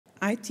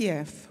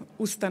ITF,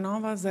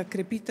 Ustanova za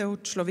krepitev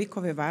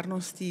človekove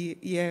varnosti,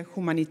 je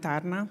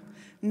humanitarna,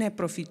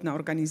 neprofitna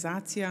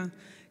organizacija,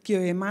 ki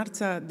jo je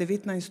marca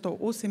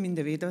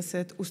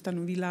 1998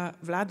 ustanovila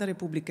Vlada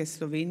Republike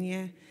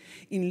Slovenije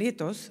in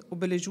letos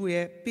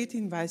obeležuje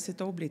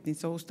 25.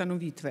 obletnico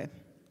ustanovitve.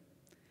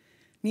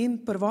 Njen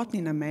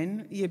prvotni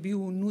namen je bil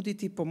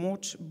nuditi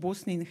pomoč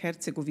Bosni in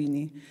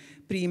Hercegovini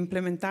pri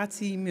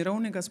implementaciji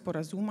mirovnega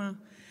sporazuma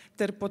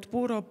ter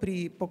podporo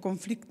pri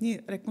pokonfliktni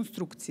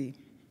rekonstrukciji.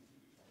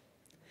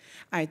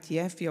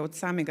 ITF je od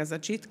samega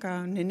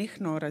začetka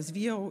nenehno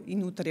razvijal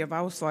in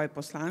utrjeval svoje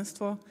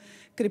poslanstvo,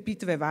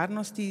 krepitve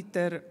varnosti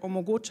ter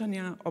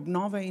omogočanja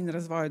obnove in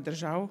razvoja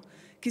držav,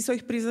 ki so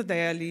jih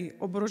prizadejali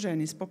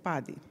oboroženi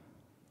spopadi.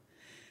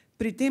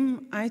 Pri tem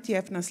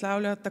ITF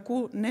naslavlja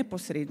tako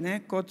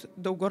neposredne kot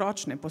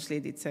dolgoročne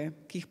posledice,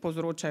 ki jih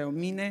povzročajo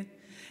mine,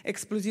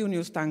 eksplozivni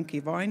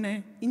ostanki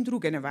vojne in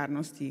druge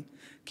nevarnosti,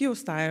 ki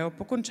ostajajo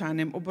po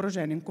končanem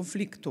oboroženem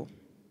konfliktu.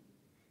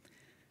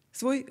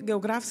 Svoj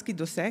geografski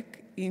doseg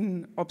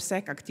in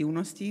obseg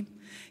aktivnosti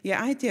je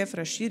ITF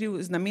razširil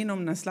z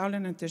namenom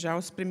naslavljanja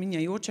težav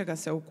spreminjajočega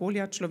se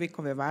okolja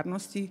človekove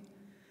varnosti,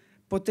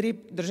 potreb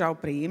držav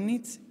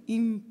prejemnic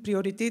in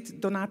prioritet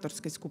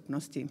donatorske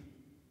skupnosti.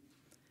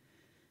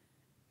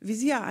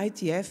 Vizija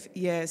ITF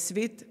je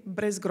svet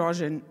brez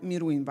groženj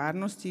miru in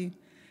varnosti,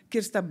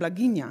 kjer sta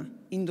blaginja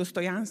in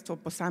dostojanstvo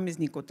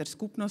posameznikov ter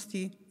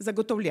skupnosti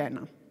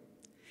zagotovljena.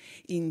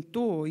 In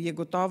to je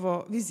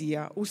gotovo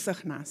vizija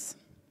vseh nas.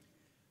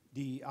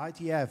 The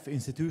ITF,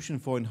 Institution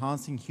for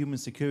Enhancing Human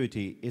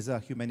Security, is a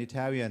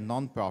humanitarian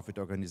non-profit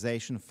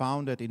organization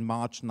founded in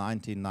March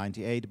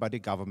 1998 by the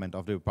government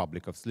of the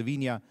Republic of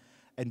Slovenia,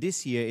 and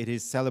this year it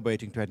is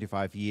celebrating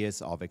 25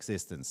 years of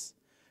existence.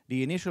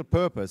 The initial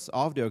purpose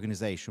of the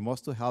organization was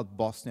to help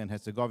Bosnia and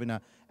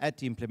Herzegovina at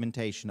the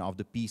implementation of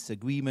the peace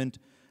agreement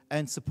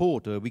and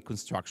support the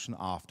reconstruction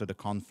after the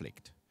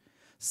conflict.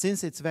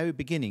 Since its very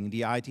beginning,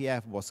 the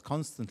ITF was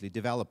constantly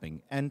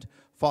developing and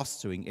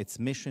fostering its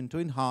mission to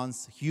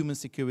enhance human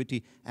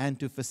security and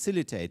to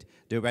facilitate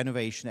the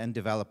renovation and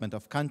development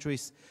of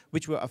countries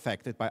which were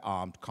affected by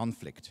armed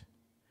conflict.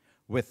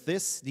 With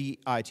this, the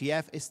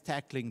ITF is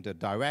tackling the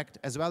direct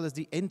as well as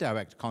the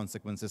indirect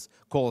consequences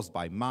caused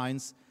by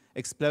mines,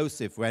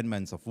 explosive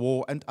remnants of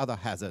war and other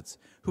hazards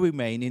who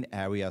remain in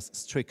areas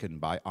stricken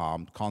by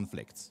armed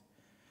conflicts.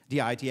 The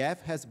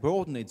ITF has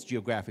broadened its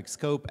geographic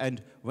scope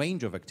and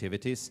range of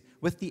activities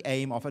with the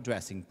aim of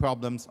addressing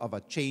problems of a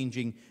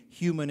changing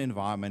human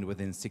environment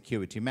within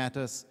security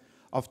matters,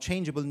 of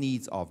changeable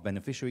needs of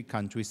beneficiary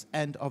countries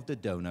and of the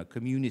donor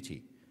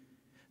community.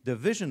 The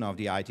vision of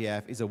the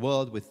ITF is a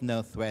world with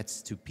no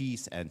threats to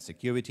peace and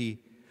security,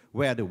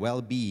 where the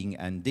well-being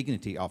and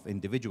dignity of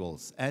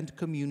individuals and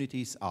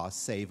communities are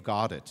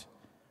safeguarded.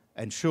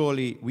 And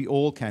surely we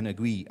all can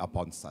agree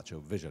upon such a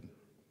vision.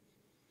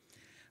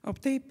 Ob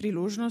tej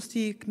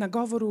priložnosti k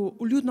nagovoru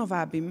vljudno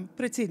vabim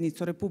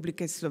predsednico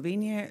Republike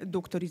Slovenije,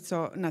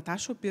 doktorico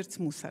Natašo Pirc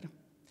Musar.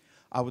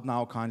 I would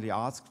now kindly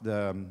ask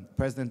the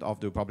President of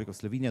the Republic of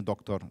Slovenia,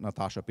 Dr.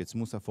 Nataša Pirc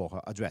Musar, for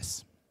her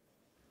address.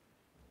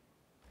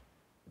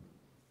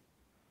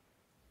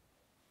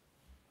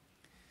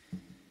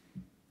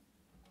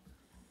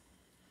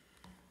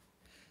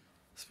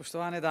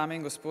 Spoštovane dame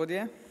in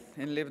gospodje,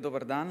 in lep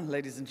dober dan,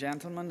 ladies and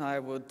gentlemen, I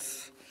would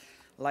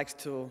like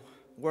to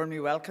warmly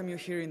welcome you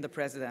here in the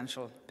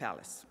Presidential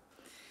Palace.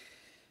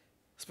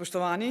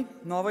 Spoštovani,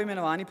 novo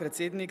imenovani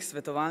predsednik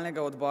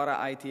svetovalnega odbora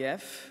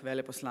ITF,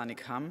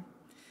 veleposlanik Ham,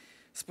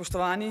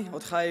 spoštovani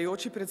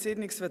odhajajoči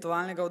predsednik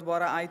svetovalnega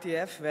odbora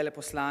ITF,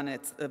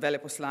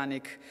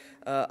 veleposlanik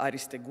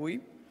Aristeguj,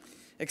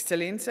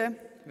 ekscelence,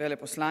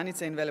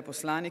 veleposlanice in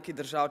veleposlaniki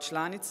držav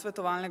članic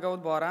svetovalnega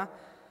odbora,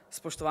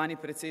 spoštovani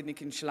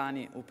predsednik in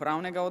člani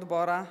upravnega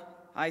odbora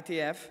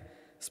ITF,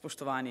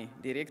 spoštovani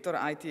direktor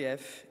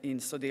ITF in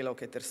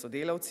sodelavke ter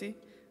sodelavci,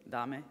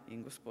 dame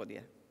in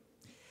gospodje.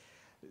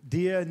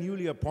 Dear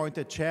newly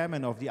appointed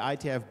chairman of the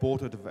ITF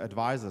Board of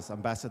Advisors,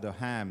 Ambassador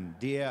Ham,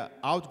 dear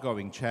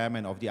outgoing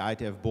chairman of the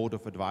ITF Board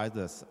of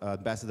Advisors,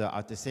 Ambassador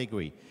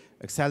Artesegui,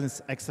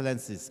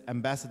 excellencies,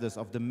 ambassadors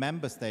of the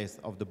member states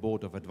of the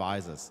Board of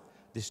Advisors,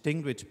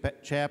 distinguished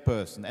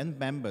chairperson and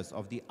members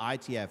of the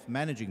ITF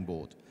Managing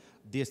Board,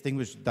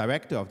 distinguished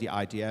director of the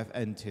ITF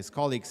and his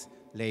colleagues,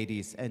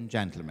 ladies and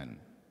gentlemen.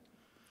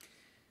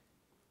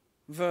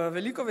 V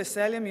veliko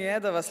veselje mi je,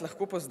 da vas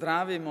lahko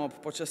pozdravim ob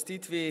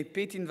počastitvi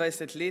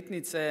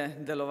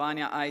 25-letnice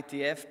delovanja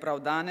ITF prav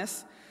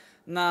danes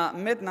na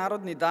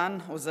Mednarodni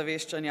dan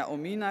ozaveščanja o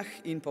minah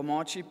in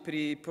pomoči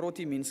pri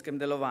protiminskem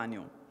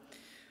delovanju.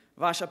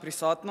 Vaša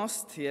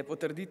prisotnost je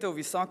potrditev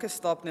visoke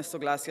stopnje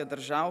soglasja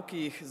držav,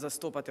 ki jih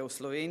zastopate v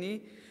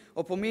Sloveniji,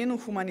 o pomenu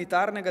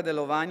humanitarnega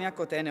delovanja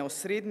kot ene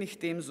osrednjih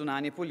tem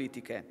zunanje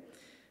politike.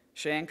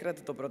 Še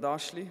enkrat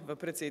dobrodošli v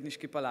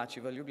predsedniški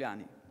palači v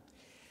Ljubljani.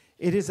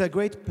 It is a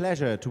great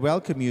pleasure to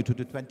welcome you to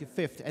the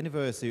 25th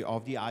anniversary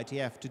of the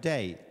ITF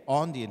today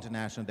on the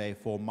International Day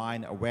for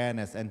Mine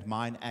Awareness and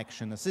Mine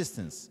Action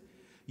Assistance.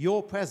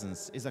 Your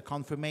presence is a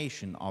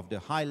confirmation of the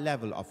high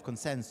level of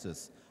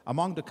consensus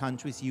among the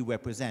countries you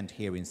represent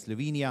here in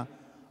Slovenia,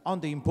 on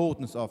the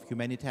importance of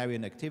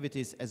humanitarian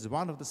activities as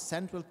one of the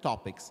central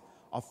topics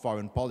of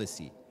foreign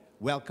policy.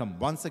 Welcome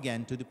once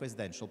again to the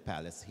Presidential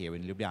Palace here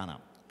in Ljubljana.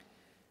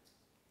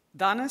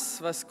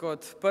 Danes vas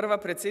kot prva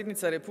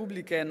predsednica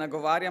republike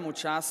nagovarjam v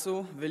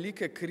času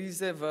velike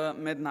krize v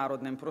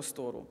mednarodnem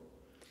prostoru.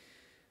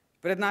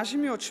 Pred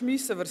našimi očmi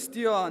se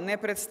vrstijo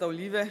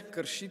nepredstavljive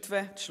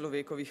kršitve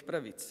človekovih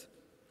pravic.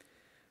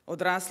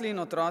 Odrasli in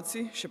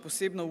otroci, še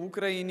posebno v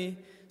Ukrajini,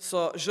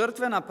 so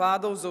žrtve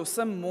napadov z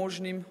vsem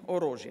možnim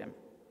orožjem.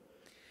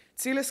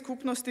 Cele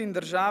skupnosti in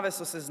države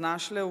so se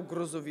znašle v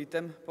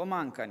grozovitem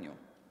pomanjkanju.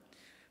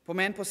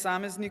 Pomen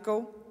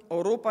posameznikov,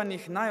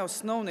 oropanih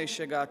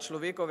najosnovnejšega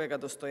človekovega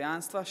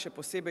dostojanstva, še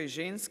posebej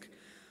žensk,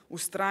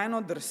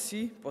 vztrajno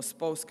drsi po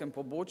spolzkem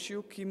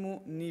pobočju, ki mu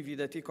ni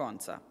videti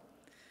konca.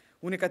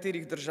 V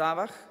nekaterih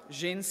državah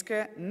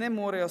ženske ne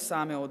morejo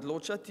same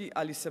odločati,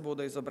 ali se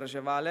bodo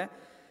izobraževale,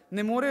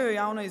 ne morejo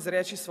javno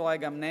izreči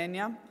svojega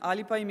mnenja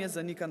ali pa jim je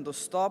zanikan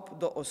dostop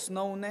do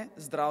osnovne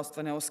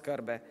zdravstvene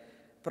oskrbe.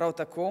 Prav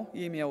tako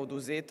jim je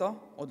odvzeto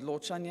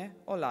odločanje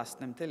o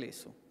lastnem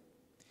telesu.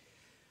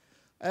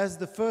 As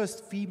the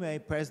first female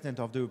president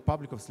of the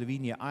Republic of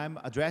Slovenia, I am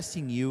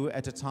addressing you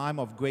at a time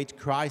of great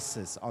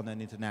crisis on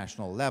an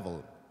international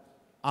level.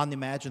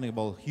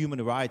 Unimaginable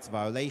human rights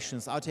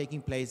violations are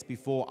taking place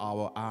before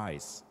our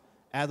eyes.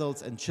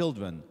 Adults and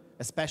children,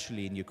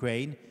 especially in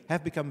Ukraine,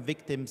 have become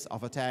victims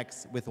of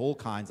attacks with all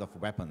kinds of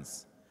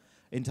weapons.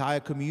 Entire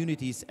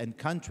communities and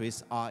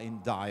countries are in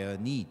dire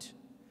need.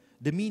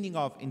 The meaning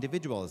of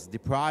individuals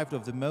deprived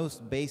of the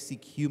most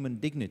basic human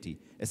dignity,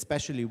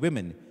 especially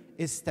women,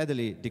 is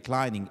steadily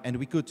declining, and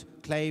we could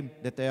claim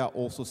that they are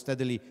also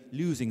steadily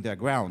losing their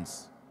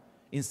grounds.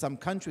 In some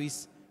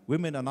countries,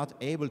 women are not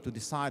able to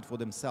decide for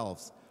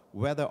themselves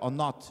whether or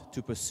not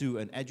to pursue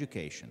an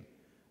education.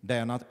 They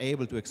are not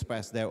able to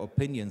express their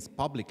opinions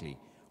publicly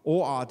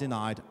or are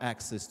denied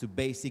access to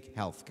basic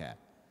health care.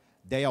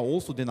 They are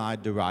also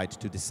denied the right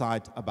to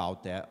decide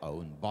about their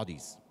own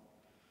bodies.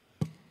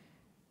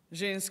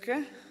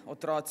 Ženske,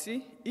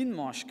 otroci in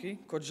moški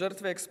kot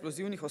žrtve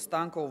eksplozivnih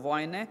ostankov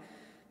vojne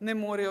ne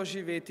morejo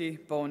živeti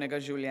polnega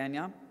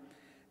življenja.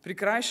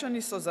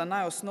 Prikrajšani so za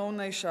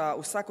najosnovnejša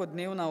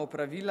vsakodnevna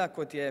opravila,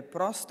 kot je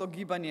prosto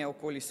gibanje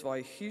okoli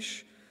svojih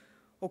hiš,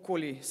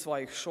 okoli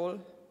svojih šol,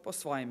 po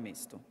svojem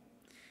mestu.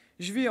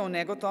 Živijo v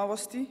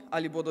negotovosti,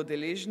 ali bodo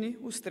deležni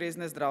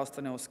ustrezne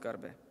zdravstvene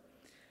oskrbe.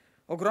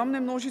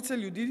 Ogromne množice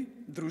ljudi,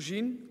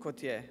 družin,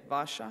 kot je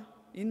vaša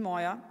in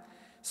moja,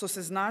 so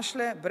se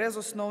znašle brez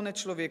osnovne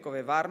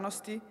človekove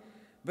varnosti,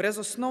 brez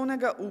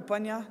osnovnega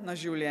upanja na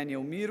življenje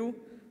v miru,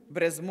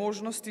 brez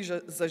možnosti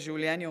za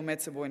življenje v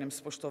medsebojnem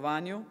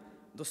spoštovanju,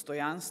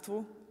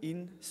 dostojanstvu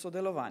in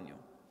sodelovanju.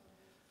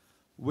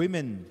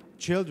 Women,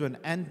 children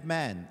and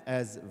men,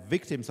 as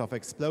victims of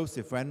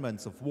explosive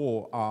remnants of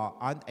war, are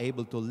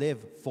unable to live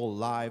full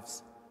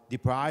lives,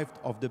 deprived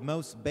of the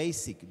most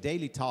basic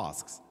daily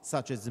tasks,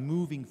 such as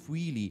moving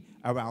freely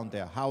around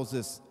their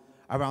houses,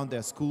 around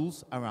their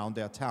schools, around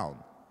their town.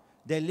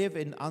 They live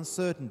in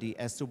uncertainty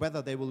as to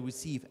whether they will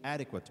receive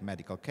adequate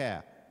medical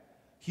care.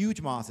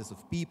 Huge masses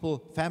of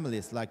people,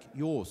 families like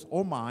yours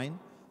or mine,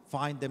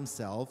 find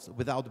themselves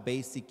without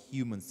basic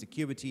human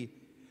security,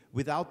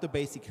 without the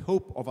basic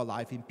hope of a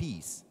life in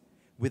peace,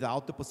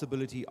 without the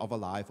possibility of a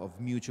life of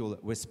mutual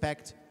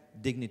respect,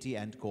 dignity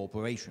and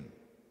cooperation.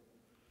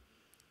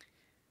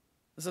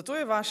 Zato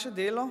je vaše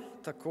delo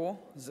tako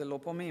zelo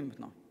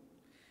pomembno.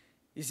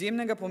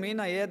 Izjemnega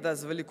pomena je, da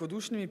z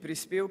velikodušnimi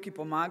prispevki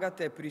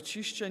pomagate pri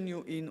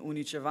čiščenju in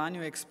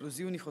uničevanju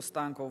eksplozivnih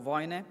ostankov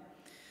vojne,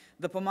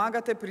 da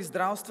pomagate pri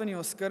zdravstveni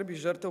oskrbi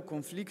žrtev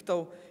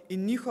konfliktov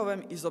in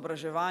njihovem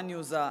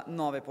izobraževanju za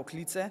nove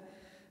poklice,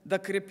 da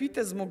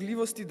krepite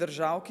zmogljivosti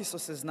držav, ki so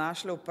se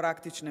znašle v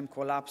praktičnem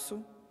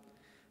kolapsu,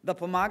 da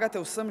pomagate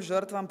vsem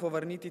žrtvam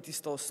povrniti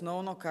tisto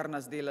osnovno, kar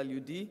nas dela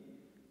ljudi,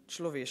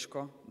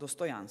 človeško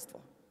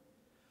dostojanstvo.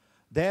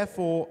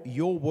 Therefore,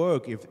 your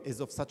work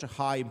is of such a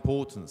high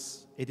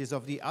importance. It is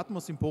of the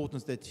utmost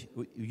importance that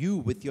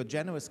you, with your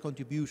generous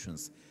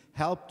contributions,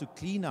 help to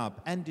clean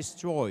up and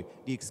destroy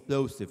the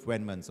explosive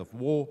remnants of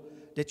war,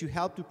 that you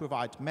help to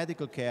provide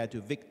medical care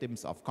to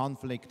victims of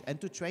conflict and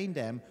to train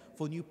them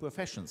for new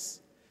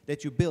professions,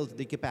 that you build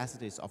the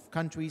capacities of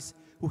countries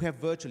who have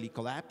virtually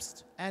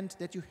collapsed, and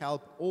that you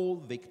help all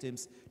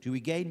victims to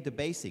regain the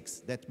basics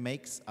that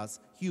makes us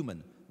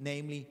human,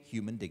 namely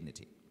human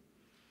dignity.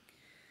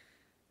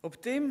 Ob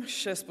tem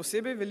še s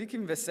posebej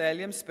velikim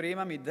veseljem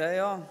sprejemam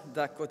idejo,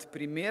 da kot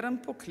primeren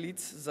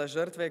poklic za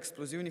žrtve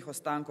eksplozivnih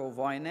ostankov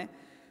vojne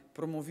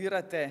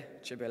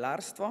promovirate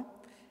čebelarstvo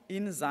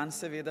in zanj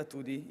seveda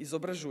tudi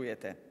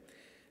izobražujete.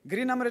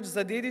 Gre namreč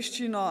za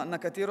dediščino, na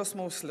katero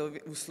smo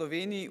v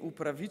Sloveniji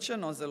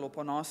upravičeno zelo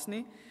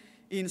ponosni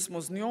in smo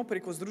z njo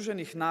preko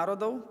Združenih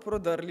narodov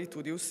prodrli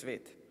tudi v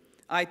svet.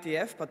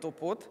 ITF pa to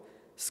pot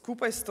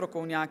skupaj s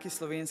strokovnjaki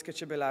Slovenske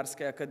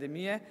čebelarske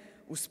akademije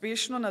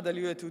uspešno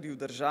nadaljuje tudi v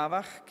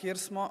državah, kjer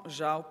smo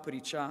žal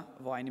priča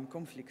vojnim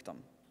konfliktom.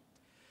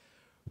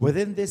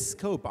 Within this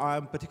scope, I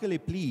am particularly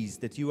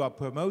pleased that you are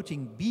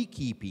promoting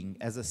beekeeping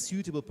as a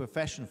suitable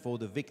profession for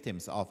the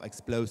victims of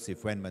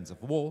explosive remnants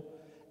of war,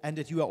 and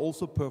that you are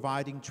also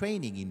providing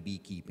training in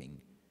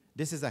beekeeping.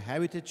 This is a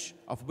heritage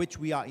of which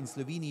we are in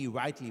Slovenia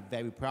rightly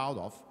very proud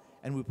of,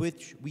 and with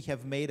which we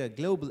have made a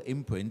global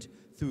imprint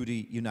through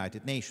the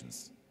United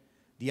Nations.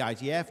 The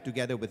ITF,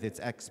 together with its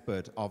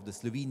expert of the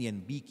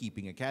Slovenian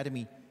Beekeeping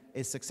Academy,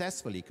 is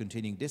successfully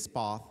continuing this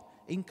path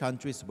in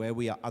countries where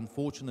we are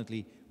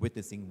unfortunately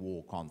witnessing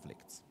war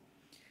conflicts.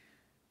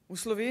 V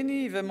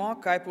Sloveniji vemo,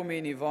 kaj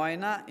pomeni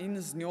vojna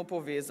in z njo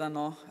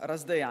povezano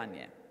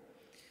razdejanje.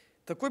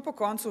 Takoj po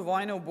koncu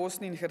vojne v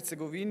Bosni in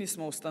Hercegovini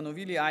smo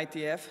ustanovili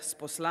ITF s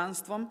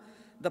poslanstvom,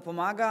 da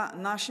pomaga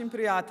našim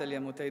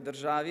prijateljem v tej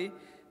državi,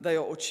 da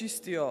jo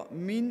očistijo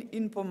min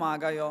in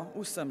pomagajo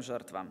vsem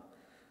žrtvam.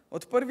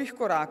 Od prvih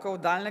korakov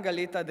daljnega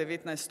leta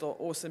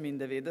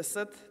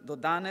 1998 do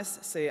danes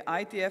se je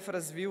ITF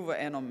razvil v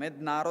eno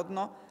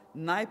mednarodno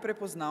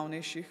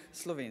najprepoznavnejših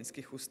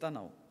slovenskih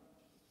ustanov.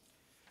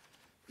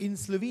 In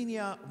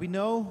Slovenia, we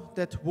know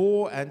that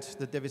war and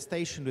the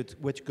devastation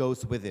which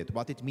goes with it,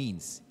 what it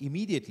means.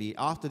 Immediately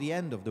after the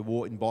end of the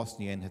war in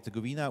Bosnia and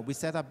Herzegovina, we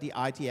set up the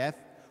ITF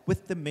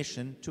with the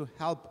mission to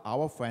help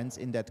our friends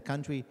in that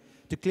country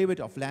to clear it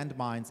of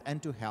landmines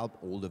and to help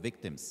all the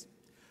victims.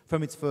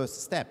 From its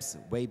first steps,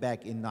 way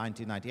back in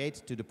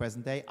 1998 to the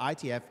present day,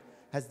 ITF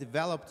has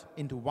developed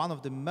into one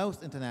of the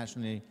most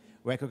internationally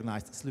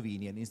recognized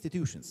Slovenian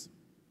institutions.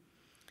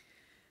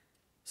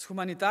 S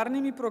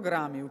humanitarnimi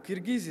programi v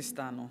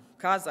Kirgizistanu,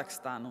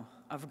 Kazahstanu,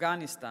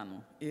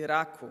 Afganistanu,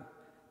 Iraku,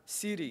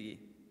 Siriji,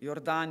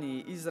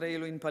 Jordaniji,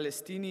 Izraelu in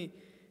Palestini,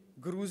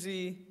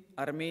 Gruziji,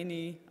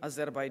 Armeniji,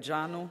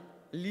 Azerbajdžanu,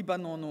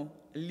 Libanonu,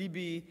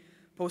 Libiji,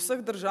 po vseh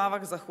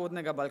državah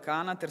Zahodnega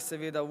Balkana ter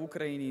seveda v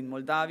Ukrajini in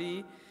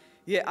Moldaviji,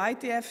 je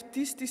ITF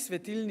tisti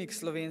svetilnik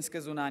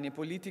slovenske zunanje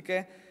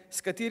politike,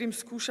 s katerim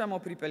skušamo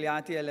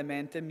pripeljati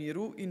elemente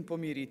miru in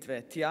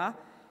pomiritve tja,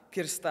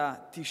 kjer sta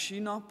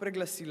tišino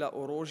preglasila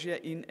orožje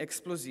in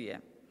eksplozije,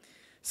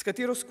 s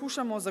katero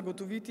skušamo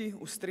zagotoviti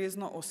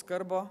ustrezno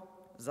oskrbo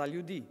za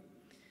ljudi,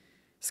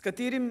 s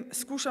katerim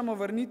skušamo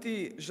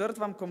vrniti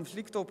žrtvam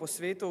konfliktov po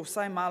svetu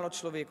vsaj malo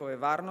človekove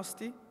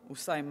varnosti,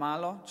 vsaj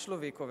malo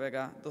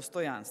človekovega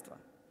dostojanstva.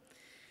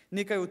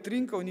 Nekaj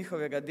utrinkov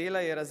njihovega dela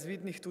je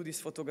razvidnih tudi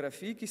s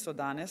fotografij, ki so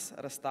danes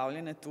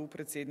razstavljene tu v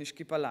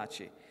predsedniški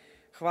palači.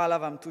 Hvala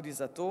vam tudi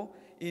za to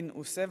in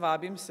vse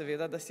vabim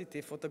seveda, da si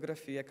te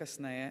fotografije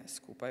kasneje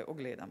skupaj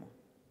ogledamo.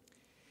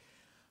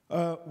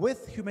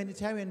 With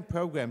humanitarian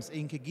programs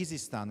in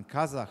Kyrgyzstan,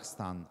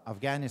 Kazakhstan,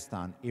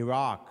 Afghanistan,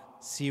 Iraq,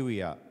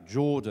 Syria,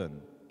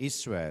 Jordan,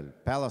 Israel,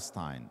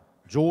 Palestine,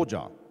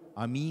 Georgia,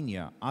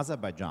 Armenia,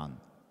 Azerbaijan,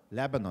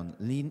 Lebanon,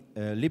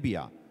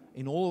 Libya,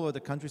 in all over the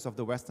countries of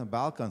the Western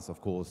Balkans, of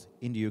course,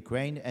 in the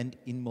Ukraine and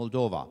in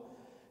Moldova.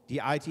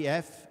 The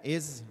ITF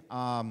is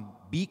a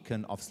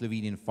beacon of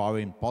Slovenian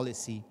foreign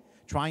policy,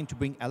 trying to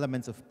bring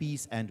elements of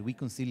peace and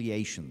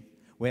reconciliation,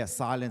 where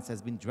silence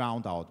has been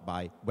drowned out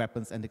by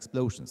weapons and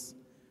explosions.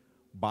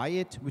 By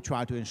it, we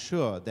try to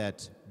ensure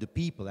that the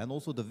people and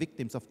also the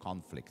victims of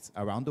conflicts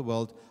around the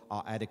world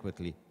are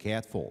adequately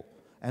cared for.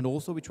 And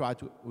also we try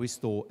to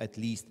restore at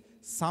least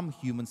some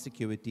human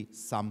security,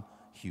 some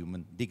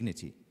human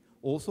dignity.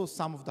 Also,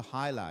 some of the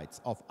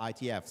highlights of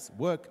ITF's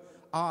work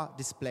are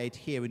displayed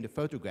here in the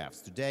photographs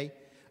today,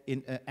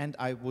 and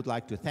I would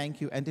like to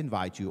thank you and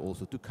invite you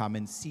also to come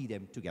and see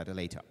them together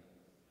later.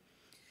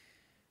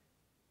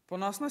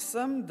 Ponosna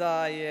sem,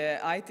 da je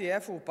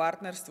ITF v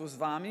partnerstvu z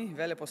vami,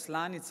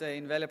 veleposlanice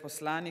in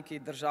veleposlaniki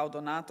držav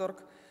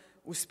donatork,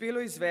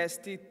 uspelo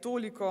izvesti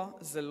toliko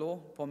zelo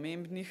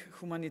pomembnih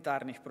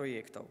humanitarnih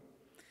projektov.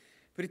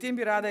 Pri tem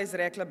bi rada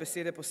izrekla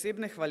besede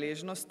posebne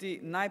hvaležnosti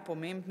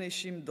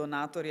najpomembnejšim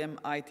donatorjem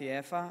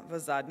ITF-a v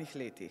zadnjih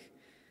letih.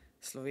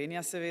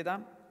 Slovenija seveda,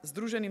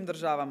 Združenim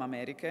državam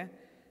Amerike,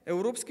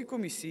 Evropski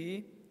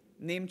komisiji,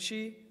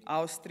 Nemčiji,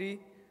 Avstriji,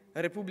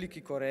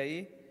 Republiki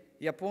Koreji,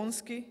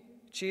 Japonski,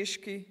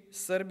 Češki,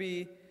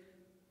 Srbiji,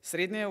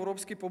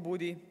 srednjeevropski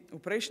pobudi, v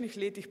prejšnjih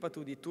letih pa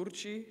tudi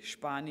Turčiji,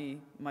 Španiji,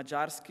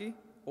 Madžarski,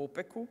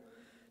 OPEC-u,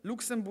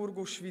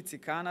 Luksemburgu, Švici,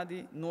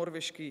 Kanadi,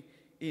 Norveški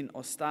in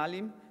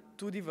ostalim,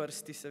 tudi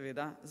vrsti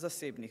seveda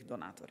zasebnih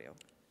donatorjev.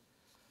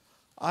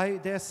 I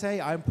dare say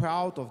I'm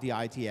proud of the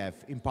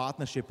ITF in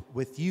partnership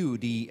with you,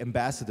 the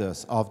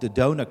ambassadors of the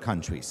donor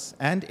countries,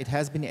 and it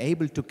has been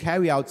able to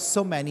carry out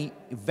so many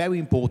very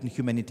important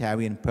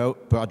humanitarian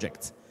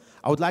projects.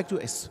 I would like to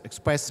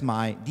express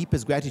my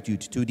deepest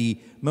gratitude to the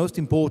most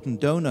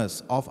important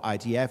donors of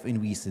ITF in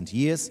recent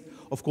years.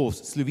 Of course,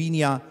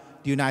 Slovenia,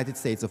 the United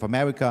States of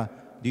America,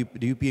 the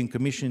European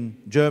Commission,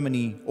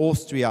 Germany,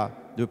 Austria,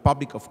 the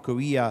Republic of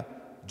Korea,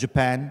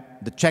 Japan,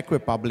 the Czech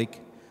Republic,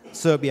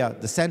 Serbia,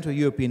 the Central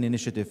European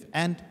Initiative,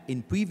 and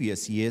in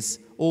previous years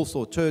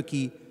also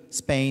Turkey,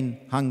 Spain,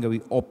 Hungary,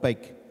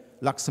 OPEC,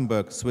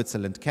 Luxembourg,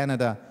 Switzerland,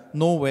 Canada,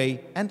 Norway,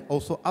 and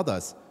also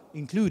others,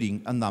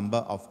 including a number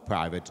of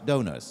private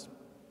donors.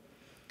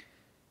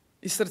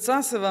 Iz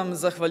srca se vam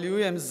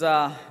zahvaljujem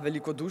za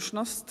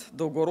velikodušnost,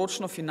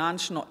 dolgoročno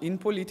finančno in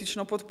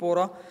politično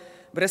podporo,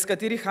 brez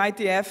katerih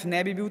ITF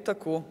ne bi bil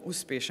tako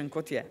uspešen,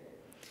 kot je.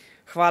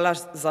 Hvala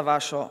za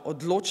vašo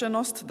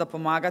odločenost, da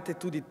pomagate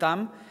tudi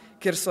tam,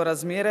 kjer so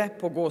razmere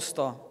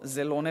pogosto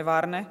zelo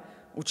nevarne,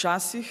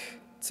 včasih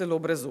celo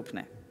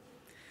brezupne.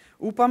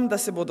 Upam, da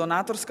se bo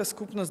donatorska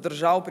skupnost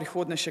držav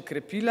prihodnje še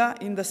krepila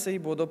in da se ji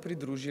bodo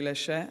pridružile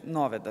še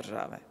nove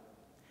države.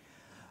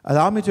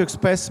 Allow me to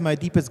express my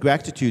deepest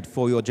gratitude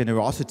for your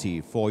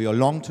generosity, for your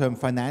long-term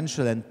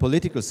financial and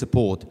political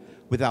support,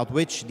 without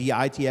which the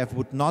ITF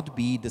would not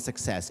be the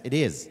success it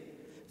is.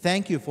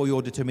 Thank you for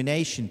your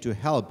determination to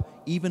help,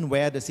 even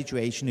where the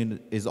situation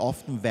is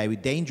often very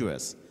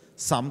dangerous,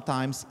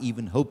 sometimes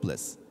even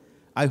hopeless.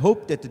 I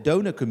hope that the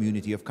donor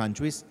community of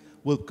countries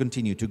will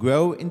continue to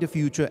grow in the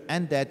future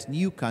and that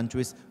new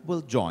countries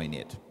will join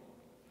it.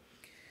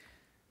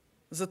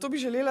 Zato bi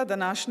želela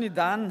današnji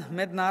dan,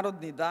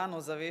 mednarodni dan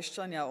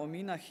ozaveščanja o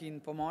minah in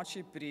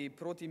pomoči pri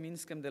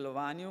protiminskem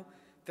delovanju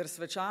ter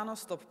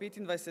svečanost ob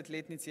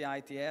 25-letnici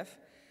ITF,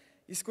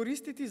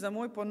 izkoristiti za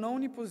moj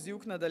ponovni poziv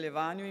k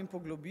nadaljevanju in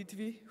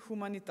poglobitvi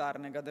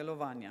humanitarnega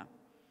delovanja.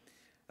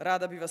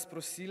 Rada bi vas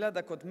prosila,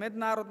 da kot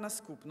mednarodna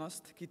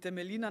skupnost, ki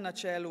temelji na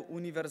načelu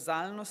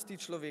univerzalnosti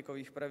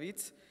človekovih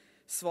pravic,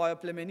 svojo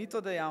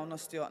plemenito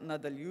dejavnostjo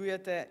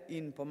nadaljujete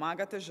in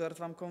pomagate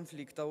žrtvam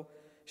konfliktov,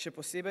 še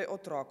posebej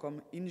otrokom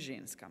in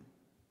ženskam.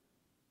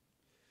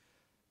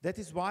 That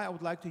is why I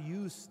would like to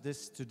use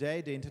this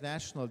today, the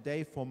International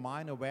Day for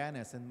Mine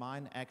Awareness and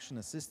Mine Action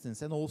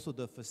Assistance, and also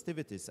the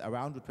festivities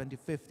around the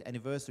 25th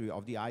anniversary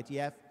of the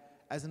ITF,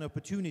 as an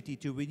opportunity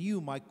to renew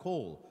my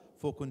call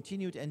for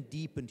continued and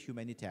deepened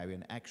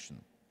humanitarian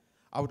action.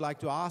 I would like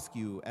to ask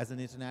you, as an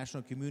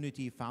international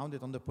community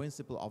founded on the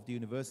principle of the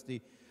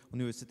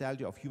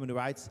Universality of Human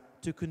Rights,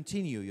 to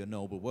continue your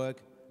noble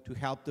work to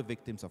help the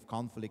victims of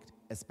conflict,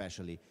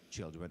 especially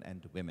children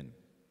and women.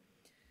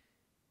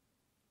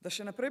 Da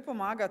še naprej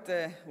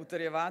pomagate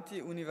utrjevati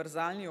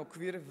univerzalni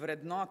okvir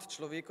vrednot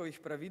človekovih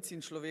pravic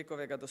in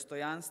človekovega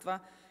dostojanstva,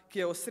 ki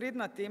je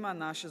osrednja tema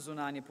naše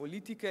zunanje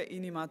politike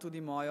in ima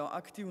tudi mojo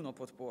aktivno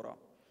podporo.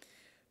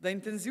 Da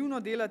intenzivno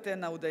delate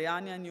na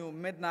udejanjanju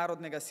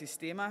mednarodnega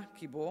sistema,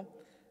 ki bo,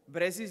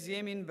 brez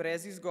izjem in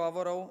brez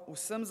izgovorov,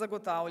 vsem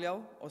zagotavljal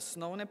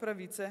osnovne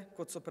pravice,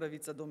 kot so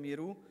pravica do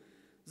miru,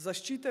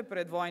 zaščite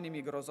pred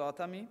vojnimi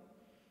grozotami,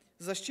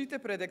 zaščite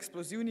pred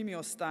eksplozivnimi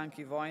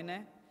ostanki vojne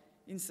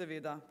in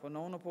seveda,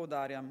 ponovno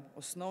poudarjam,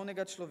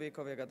 osnovnega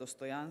človekovega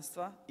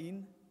dostojanstva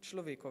in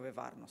človekove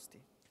varnosti.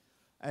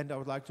 And I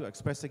would like to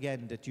express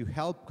again that you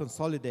help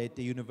consolidate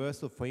the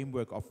universal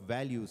framework of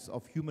values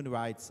of human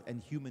rights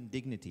and human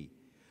dignity,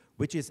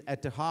 which is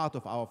at the heart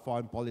of our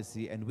foreign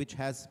policy and which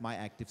has my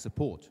active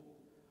support.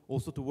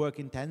 Also to work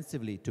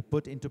intensively to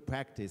put into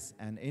practice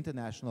an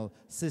international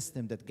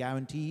system that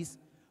guarantees,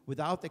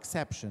 without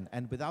exception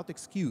and without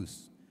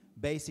excuse,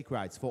 basic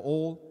rights for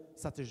all,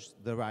 such as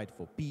the right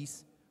for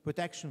peace,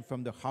 protection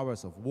from the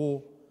horrors of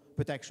war,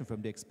 protection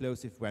from the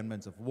explosive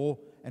remnants of war,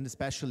 and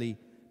especially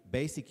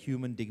basic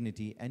human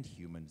dignity and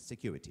human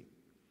security.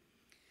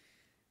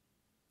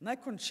 Naj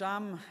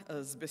končam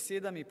z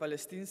besedami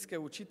palestinske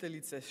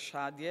učiteljice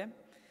Šadje,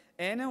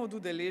 ene od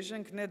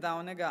udeleženk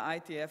nedavnega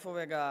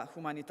ITF-ovega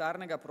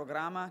humanitarnega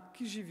programa,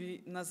 ki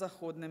živi na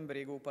Zahodnem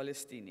bregu v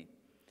Palestini.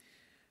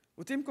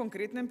 V tem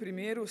konkretnem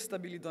primeru sta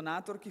bili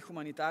donatorki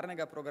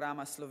humanitarnega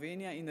programa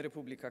Slovenija in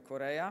Republika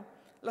Koreja,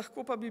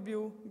 lahko pa bi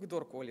bil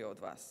kdorkoli od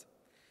vas.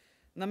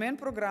 Namen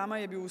programa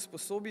je bil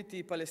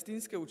usposobiti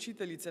palestinske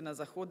učiteljice na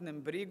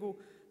Zahodnem bregu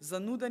za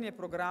nudenje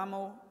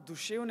programov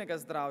duševnega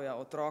zdravja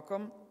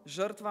otrokom,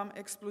 žrtvam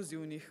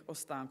eksplozivnih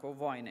ostankov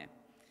vojne.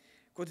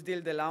 Kot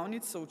del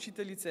delavnic so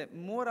učiteljice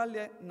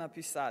morale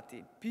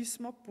napisati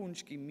pismo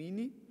punčki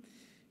Mini,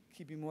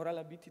 ki bi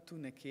morala biti tu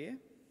nekje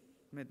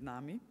med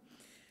nami,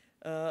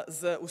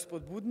 z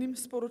vzpodbudnim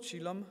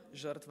sporočilom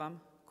žrtvam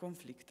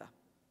konflikta.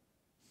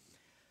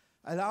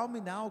 Allow me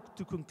now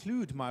to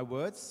conclude my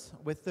words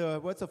with the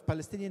words of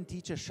Palestinian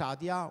teacher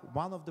Shadia,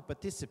 one of the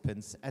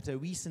participants at a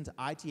recent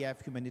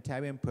ITF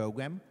humanitarian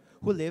program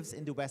who lives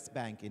in the West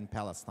Bank in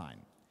Palestine.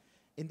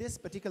 In this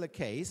particular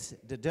case,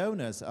 the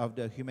donors of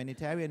the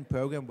humanitarian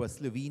program were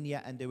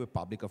Slovenia and the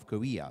Republic of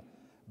Korea,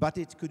 but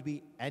it could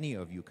be any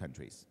of you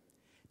countries.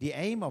 The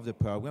aim of the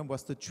program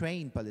was to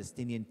train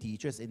Palestinian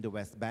teachers in the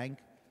West Bank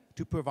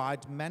to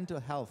provide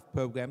mental health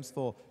programs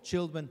for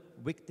children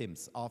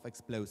victims of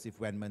explosive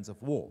remnants of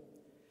war.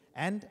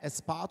 And as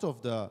part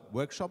of the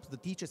workshops, the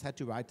teachers had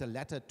to write a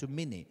letter to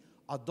Minnie,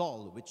 a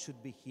doll which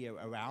should be here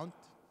around.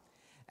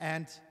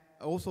 And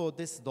also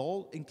this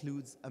doll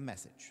includes a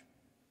message.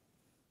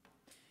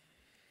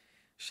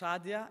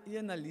 Šadja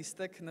je na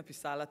listek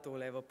napisala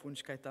tole, evo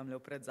punčka je tamle v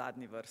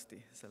predzadnji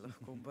vrsti, se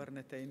lahko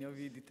obrnete in jo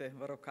vidite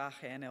v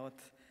rokah ene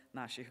od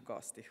naših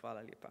gosti.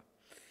 Hvala lepa.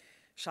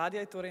 Šadja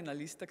je torej na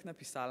listek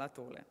napisala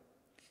tole.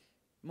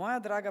 Moja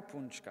draga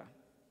punčka,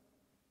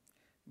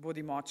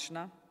 bodi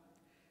močna,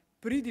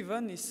 pridi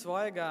ven iz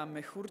svojega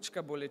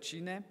mehurčka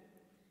bolečine,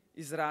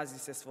 izrazi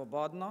se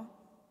svobodno,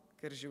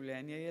 ker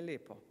življenje je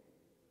lepo.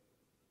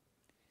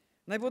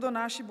 Naj bodo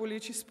naši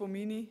boleči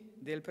spomini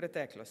del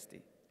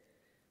preteklosti.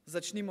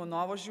 Začnimo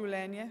novo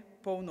življenje,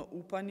 polno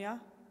upanja,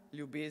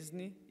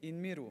 ljubezni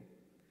in miru.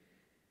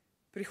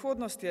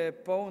 Prihodnost je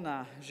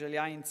polna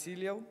želja in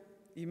ciljev,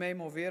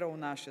 imejmo vero v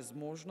naše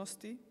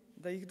zmožnosti,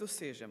 da jih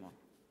dosežemo.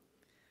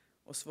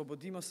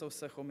 Osvobodimo se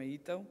vseh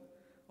omejitev,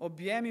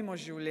 objemimo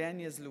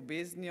življenje z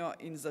ljubeznijo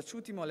in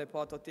začutimo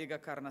lepoto tega,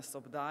 kar nas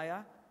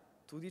obdaja,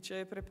 tudi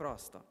če je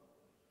preprosto.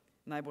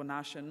 Naj bo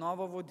naše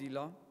novo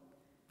vodilo: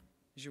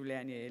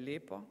 življenje je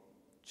lepo,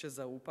 če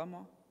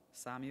zaupamo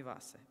sami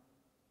vase.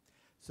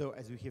 So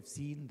as we have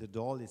seen, the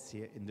doll is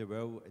here in the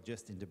row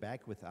just in the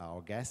back with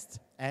our guest,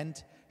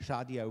 and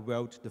Shadia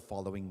wrote the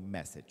following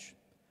message.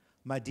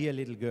 My dear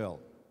little girl,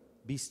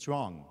 be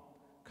strong,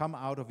 come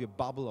out of your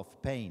bubble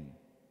of pain,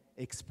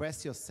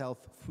 express yourself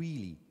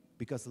freely,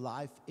 because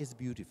life is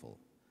beautiful.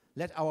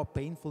 Let our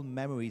painful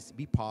memories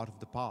be part of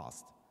the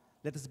past.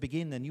 Let us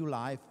begin a new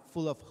life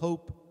full of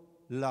hope,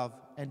 love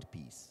and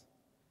peace.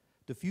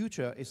 The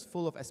future is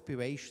full of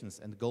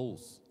aspirations and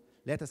goals.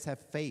 Let us have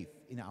faith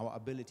in our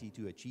ability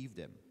to achieve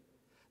them.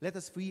 Let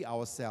us free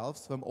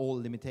ourselves from all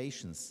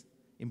limitations,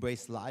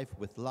 embrace life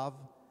with love,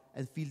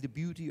 and feel the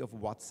beauty of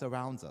what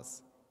surrounds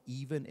us,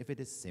 even if it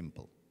is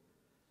simple.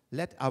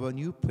 Let our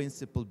new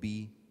principle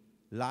be: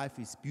 life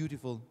is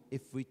beautiful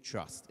if we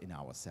trust in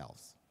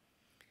ourselves.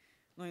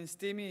 No in s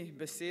temi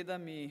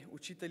besedami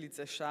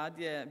učiteljice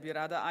Šadje bi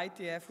rada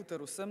ITF-u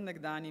ter vsem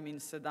nekdanjim in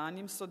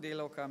sedanjim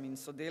sodelavkam in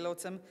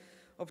sodelavcem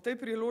ob tej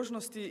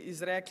priložnosti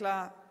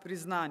izrekla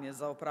priznanje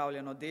za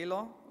opravljeno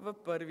delo v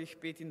prvih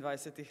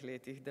 25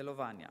 letih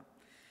delovanja.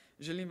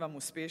 Želim vam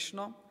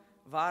uspešno,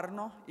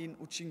 varno in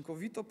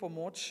učinkovito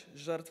pomoč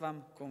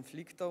žrtvam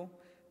konfliktov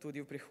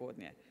tudi v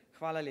prihodnje.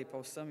 Hvala lepa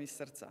vsem iz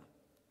srca.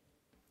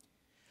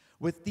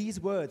 With these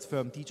words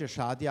from teacher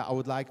Shadia, I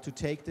would like to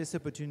take this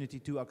opportunity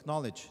to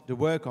acknowledge the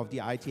work of the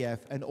ITF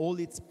and all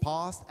its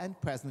past and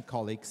present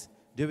colleagues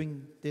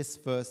during this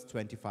first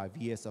 25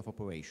 years of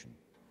operation.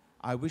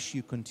 I wish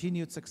you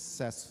continued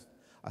success,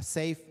 a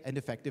safe and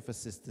effective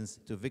assistance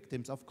to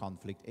victims of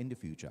conflict in the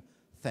future.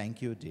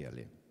 Thank you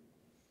dearly.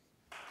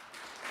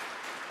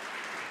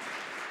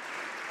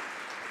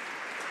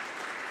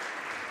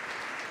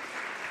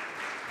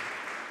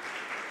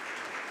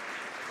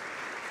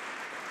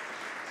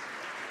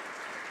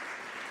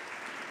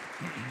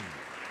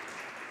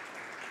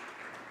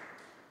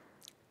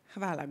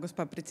 Hvala,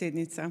 gospa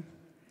predsednica.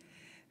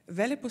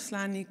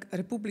 Veleposlanik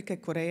Republike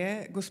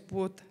Koreje,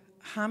 gospod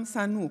Ham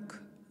Sa-nuk,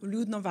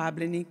 vljudno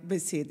vabljeni k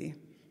besedi.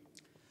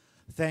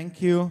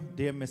 Thank you,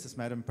 dear Mrs.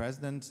 Madam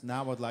President.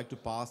 Now I would like to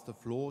pass the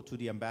floor to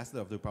the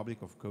Ambassador of the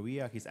Republic of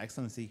Korea, His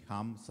Excellency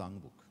Ham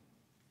Sang-wook.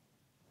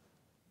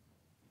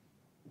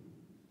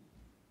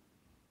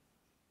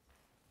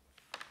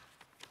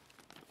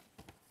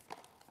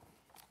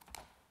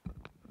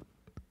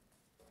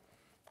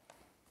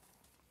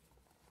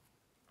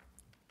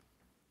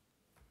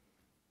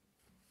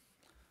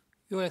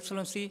 Your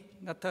Excellency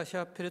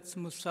Nataša Pirc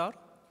Musar,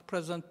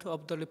 President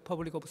of the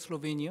Republic of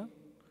Slovenia,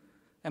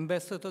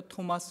 Ambassador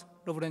Tomaž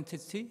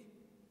Lovrenčič,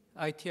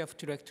 ITF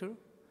Director,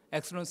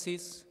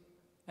 Excellencies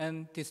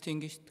and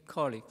distinguished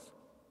colleagues.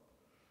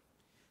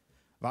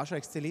 Vaša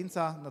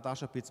ekscelenca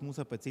Nataša Pirc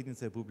Musar,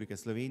 predsednica Republike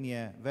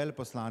Slovenije,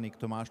 veleposlanik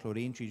Tomaž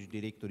Lovrenčič,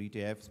 direktor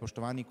ITF,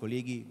 spoštovani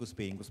kolegi,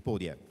 gospe in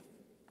gospodje.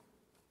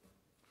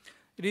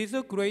 It is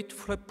a great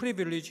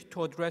privilege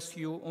to address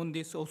you on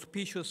this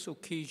auspicious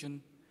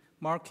occasion,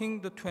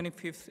 marking the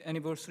 25th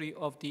anniversary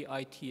of the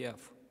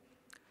ITF.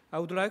 I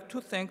would like to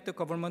thank the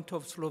government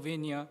of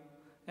Slovenia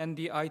and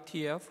the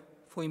ITF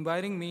for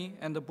inviting me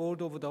and the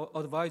board of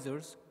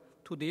advisors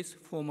to this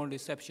formal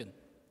reception.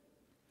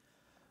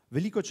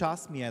 Veliko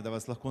čast mi je, da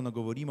vas lahko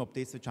nagovorim ob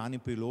tej svečani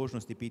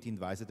priložnosti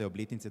 25.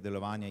 obletnice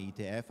delovanja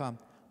ITF-a.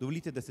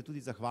 Dovolite, da se tudi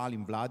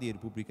zahvalim Vladi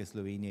Republike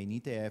Slovenije in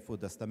ITF-u,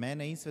 da sta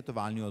mene in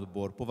svetovalni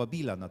odbor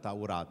povabila na ta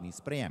uradni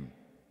sprejem.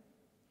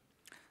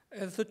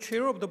 As the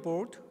chair of the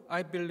board,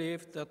 I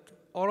believe that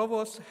all of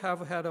us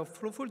have had a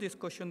fruitful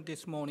discussion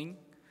this morning,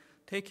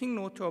 taking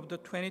note of the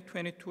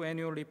 2022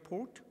 annual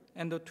report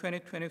and the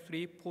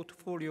 2023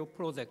 portfolio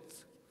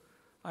projects.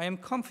 I am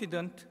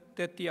confident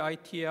that the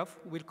ITF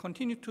will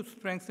continue to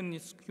strengthen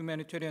its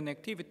humanitarian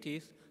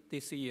activities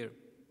this year.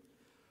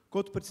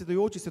 Kot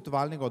predsedujoči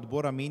svetovalnega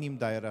odbora menim,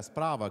 da je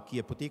razprava, ki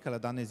je potekala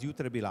danes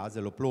zjutraj, bila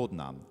zelo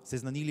plodna.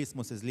 Seznanili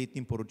smo se z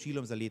letnim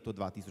poročilom za leto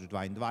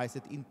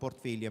 2022 in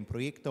portfeljem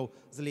projektov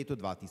za leto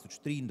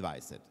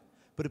 2023.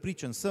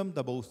 Prepričan sem,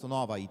 da bo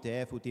ustanova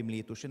ITF v tem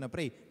letu še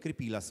naprej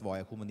krepila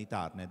svoje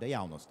humanitarne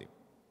dejavnosti.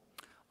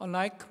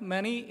 Unlike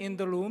many in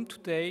the room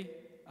today,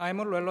 I am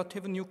a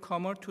relative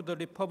newcomer to the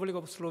Republic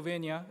of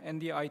Slovenia and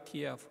the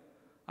ITF.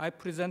 I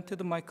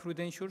presented my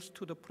credentials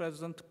to the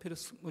President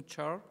Pirc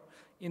Musar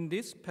in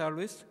this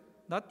palace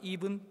not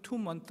even 2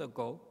 months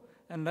ago,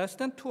 and less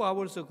than 2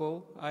 hours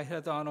ago, I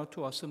had the honor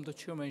to assume the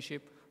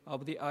chairmanship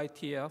of the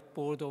ITF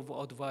Board of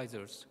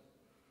Advisors.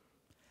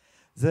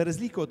 Za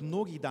razliko od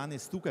mnogih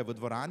danes tukaj v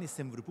dvorani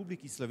sem v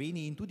Republiki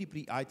Sloveniji in tudi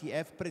pri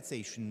ITF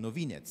precejšen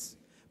novinec.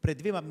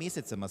 Pred 2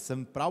 mesecema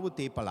sem prav v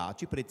tej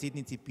palači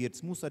predsednici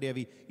Pirc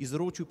Musarjevi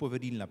izročil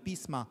poverilna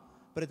pisma,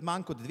 pred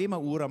manj kot 2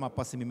 urama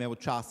pa sem imel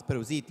čas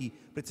prevzeti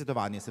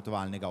predsedovanje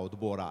svetovalnega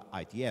odbora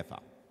ITF-a.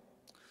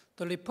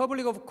 The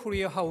Republic of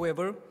Korea,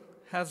 however,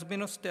 has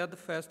been a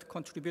steadfast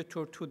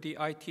contributor to the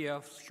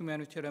ITF's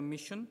humanitarian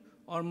mission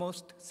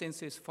almost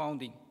since its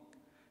founding.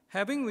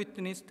 Having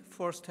witnessed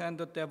firsthand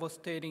the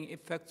devastating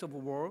effects of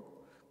war,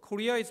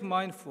 Korea is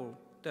mindful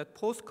that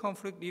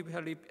post-conflict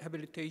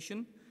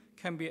rehabilitation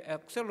can be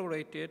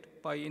accelerated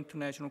by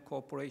international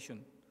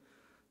cooperation.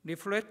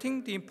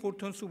 Reflecting the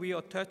importance we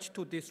attach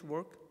to this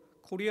work,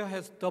 Korea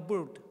has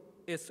doubled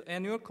its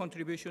annual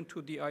contribution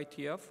to the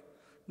ITF,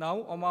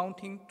 now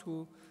amounting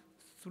to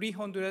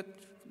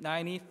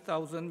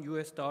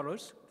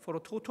 $390,000 for a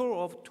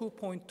total of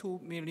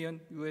 $2.2 million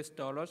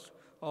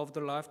of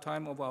the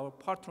lifetime of our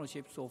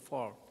partnership so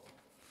far.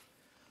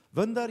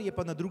 Vendar je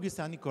pa na drugi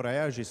strani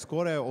Koreja že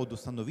skoraj od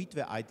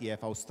ustanovitve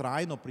ITF-a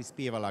vztrajno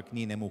prispevala k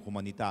njenemu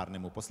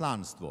humanitarnemu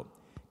poslanstvu.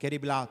 Ker je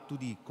bila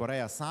tudi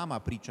Koreja sama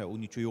priča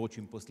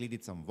uničujočim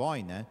posledicam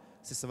vojne,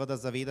 se seveda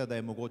zaveda, da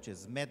je mogoče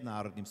z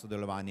mednarodnim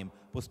sodelovanjem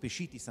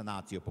pospešiti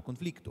sanacijo po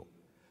konfliktu.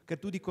 Ker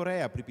tudi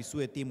Koreja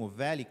pripisuje temu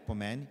velik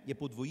pomen, je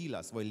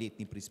podvojila svoj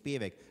letni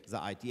prispevek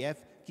za ITF,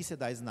 ki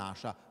sedaj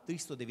znaša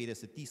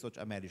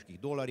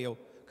 $390,000,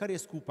 kar je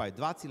skupaj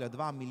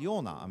 2,2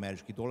 milijona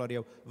ameriških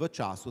dolarjev v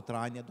času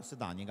trajanja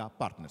dosedanjega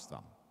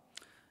partnerstva.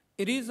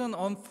 It is an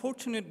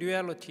unfortunate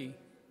reality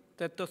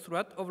that the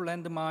threat of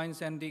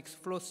landmines and the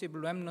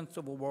explosive remnants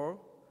of war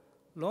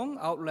long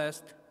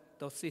outlast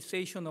the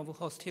cessation of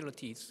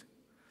hostilities.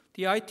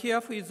 The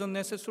ITF is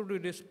necessary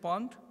to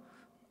respond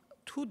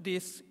to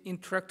this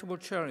intractable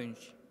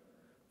challenge.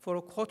 For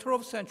a quarter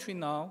of a century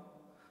now,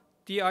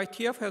 the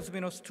ITF has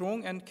been a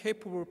strong and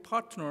capable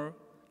partner,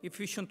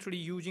 efficiently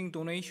using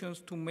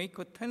donations to make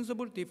a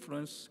tangible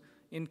difference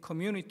in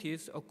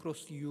communities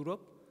across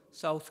Europe,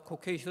 South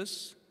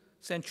Caucasus,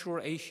 Central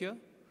Asia,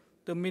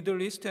 the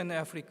Middle East and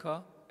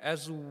Africa,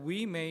 as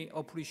we may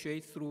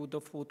appreciate through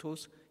the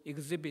photos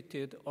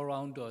exhibited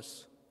around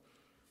us.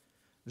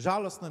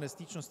 Žalostna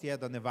resničnost je,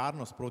 da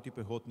nevarnost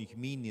protipehotnih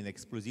min in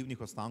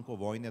eksplozivnih ostankov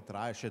vojne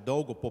traja še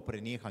dolgo po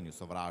prenehanju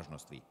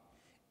sovražnosti.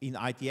 In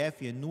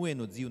ITF je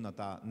nujen odziv na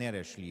ta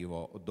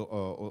nerešljivo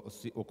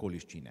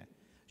okoliščine.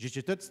 Že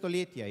četrt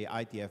stoletja je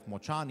ITF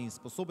močan in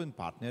sposoben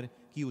partner,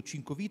 ki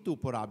učinkovito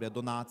uporablja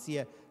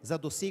donacije za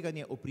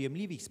doseganje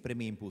oprijemljivih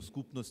sprememb v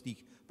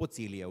skupnostih po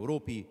celi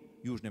Evropi,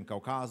 Južnem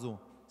Kaukazu,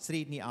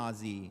 Srednji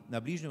Aziji, na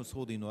Bližnjem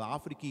vzhodu in v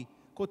Afriki,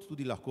 kot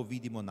tudi lahko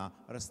vidimo na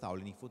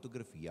razstavljenih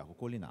fotografijah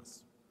okoli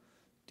nas.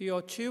 The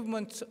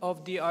achievements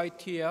of the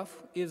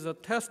ITF is a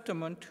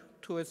testament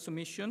to its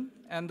mission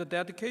and the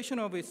dedication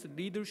of its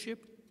leadership,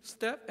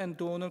 staff and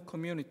donor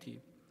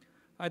community.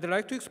 I'd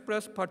like to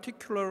express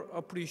particular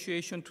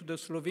appreciation to the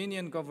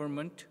Slovenian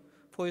government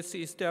for its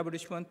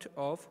establishment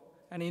of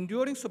and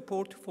enduring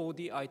support for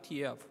the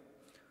ITF.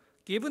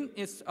 Given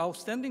its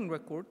outstanding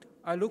record,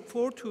 I look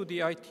forward to the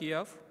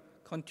ITF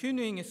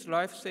continuing its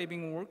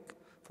life-saving work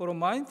for a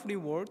mind-free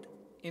world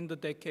in the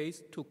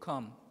decades to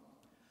come.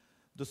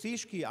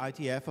 Dosežki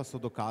ITF-a so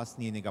dokaz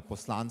njenega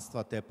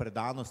poslanstva ter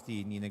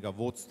predanosti njenega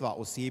vodstva,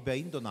 osebe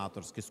in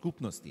donatorske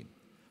skupnosti.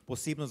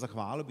 Posebno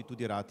zahvalo bi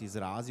tudi rad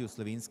izrazil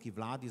slovenski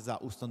vladi za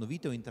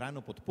ustanovitev in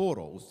trajno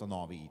podporo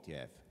ustanovi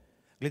ITF.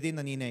 Glede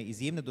na njene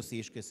izjemne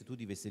dosežke se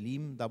tudi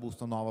veselim, da bo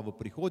ustanova v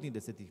prihodnjih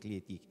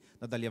desetletjih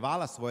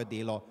nadaljevala svoje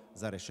delo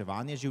za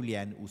reševanje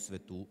življenj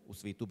v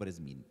svetu brez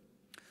min.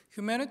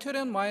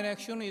 Humanitarian mine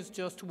action is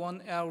just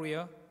one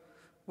area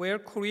where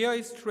Korea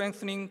is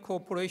strengthening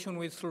cooperation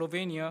with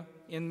Slovenia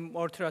in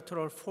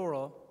multilateral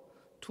fora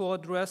to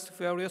address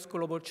various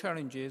global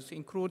challenges,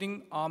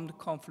 including armed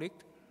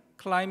conflict,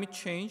 climate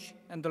change,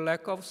 and the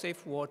lack of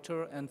safe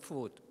water and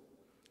food.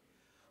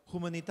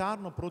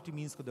 Humanitarno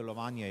protiminsko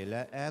delovanje je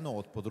le eno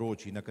od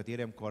področij, na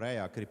katerem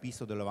Koreja krepi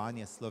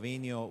sodelovanje s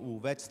Slovenijo v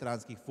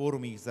večstranskih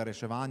forumih za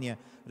reševanje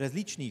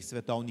različnih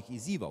svetovnih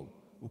izzivov,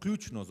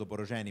 vključno z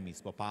oboroženimi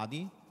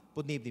spopadi,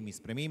 podnebnimi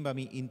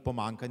spremembami in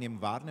pomanjkanjem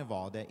varne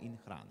vode in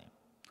hrane.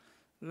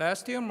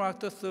 Last year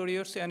marked the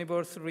 30th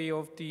anniversary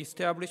of the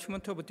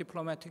establishment of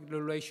diplomatic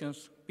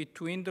relations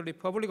between the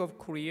Republic of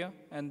Korea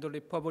and the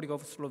Republic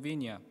of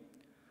Slovenia.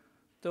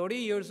 30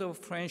 years of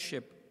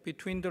friendship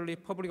between the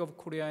Republic of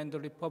Korea and the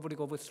Republic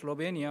of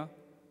Slovenia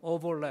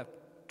overlap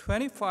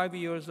 25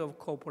 years of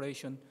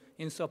cooperation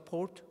in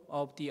support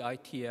of the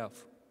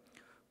ITF.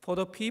 For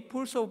the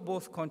peoples of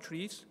both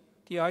countries,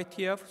 the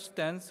ITF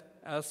stands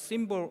as a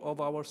symbol of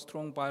our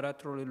strong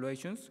bilateral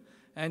relations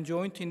and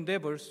joint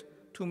endeavors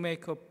to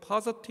make a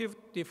positive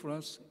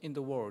difference in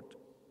the world.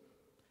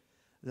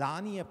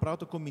 Lani je prav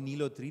tako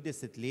minilo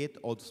 30 let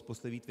od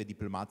vzpostavitve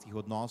diplomatskih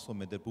odnosov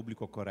med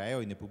Republiko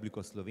Korejo in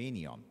Republiko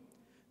Slovenijo.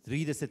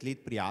 30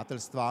 let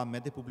prijateljstva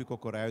med Republiko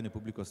Korejo in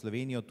Republiko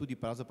Slovenijo tudi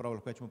pravzaprav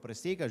lahko rečemo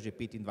presega že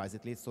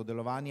 25 let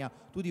sodelovanja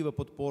tudi v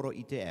podporo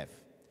ITF.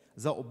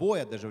 Za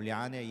oboje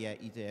državljane je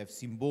ITF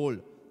simbol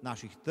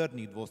naših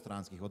trdnih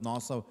dvostranskih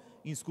odnosov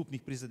in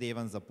skupnih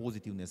prizadevanj za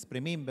pozitivne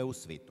spremembe v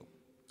svetu.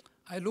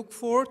 I look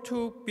forward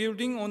to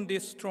building on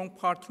this strong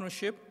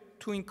partnership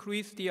to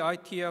increase the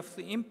ITF's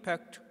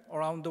impact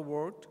around the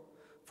world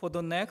for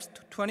the next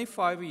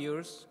 25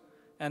 years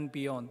and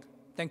beyond.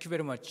 Thank you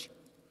very much.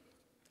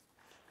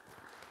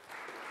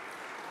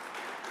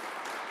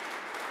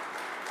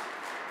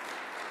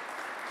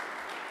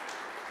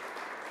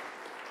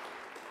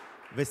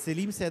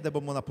 Veselim se, da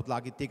bomo na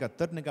podlagi tega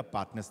trdnega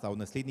partnerstva v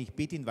naslednjih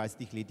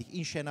 25 letih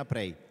in še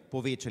naprej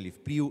povečali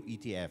vpliv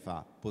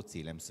ITF-a po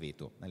celem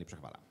svetu. Najlepša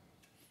hvala.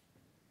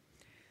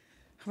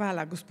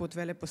 Hvala, gospod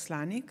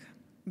veleposlanik.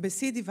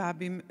 Besedi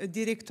vabim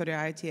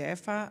direktorja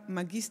ITF-a,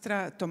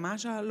 magistra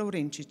Tomaža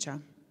Lovrenčiča.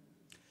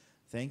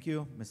 Thank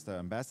you, Mr.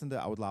 Ambassador.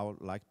 I would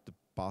like to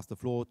pass the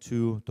floor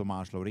to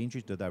Tomaž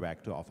Lovrenčič, the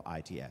director of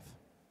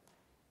ITF.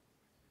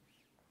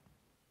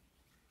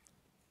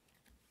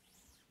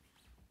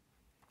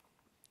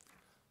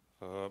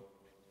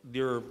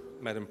 Dear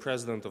Madam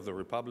President of the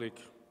Republic,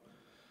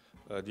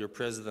 dear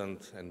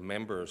President and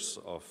members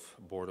of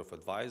Board of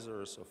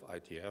Advisors of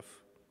ITF,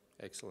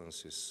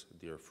 Excellencies,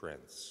 dear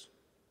friends.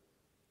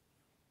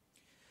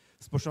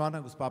 Spoštovana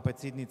gospa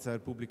predsednica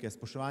Republike,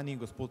 spoštovani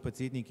gospod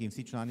predsednik in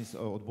vsi člani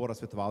odbora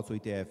svetovalcev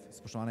ITF,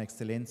 spoštovane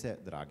ekscelence,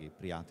 dragi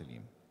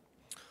prijatelji.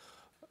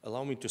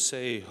 Allow me to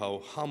say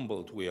how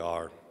humbled we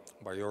are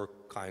by your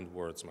kind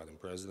words, Madam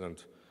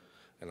President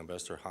and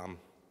Ambassador Ham,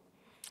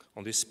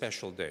 on this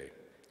special day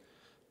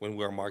when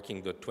we are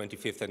marking the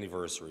 25th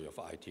anniversary of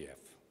ITF.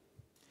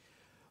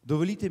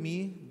 Dovolite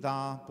mi,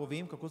 da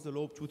povem, kako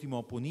zelo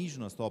občutimo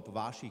ponižnost ob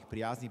vaših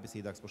prijaznih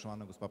besedah,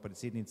 spoštovana gospa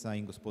predsednica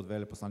in gospod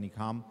veleposlanik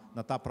Ham,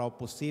 na ta prav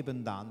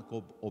poseben dan,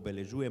 ko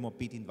obeležujemo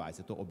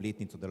 25.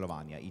 obletnico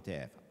delovanja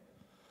ITF.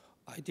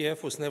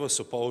 ITF was never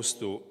supposed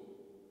to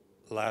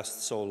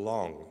last so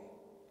long.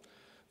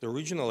 The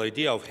original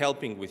idea of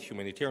helping with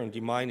humanitarian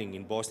demining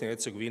in Bosnia and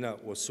Herzegovina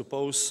was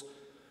supposed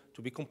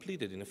to be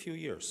completed in a few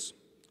years,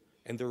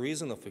 and the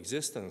reason of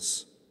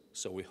existence,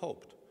 so we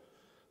hoped,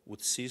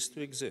 would cease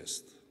to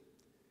exist.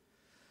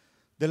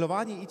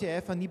 Delovanje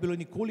ITF-a ni bilo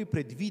nikoli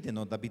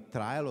predvideno, da bi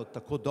trajalo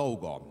tako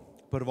dolgo.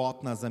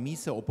 Prvotna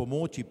zamisel o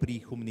pomoči pri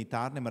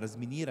humanitarnem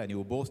razminiranju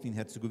v Bosni in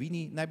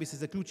Hercegovini naj bi se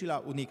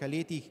zaključila v nekaj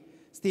letih,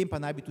 s tem pa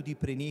naj bi tudi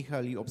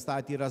prenehali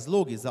obstajati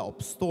razlogi za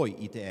obstoj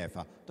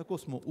ITF-a. Tako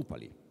smo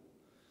upali.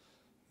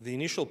 The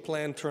initial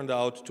plan turned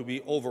out to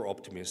be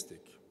over-optimistic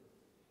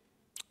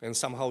and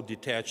somehow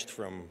detached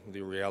from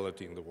the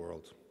reality in the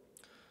world.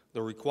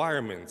 The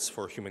requirements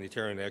for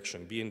humanitarian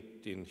action, be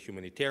it in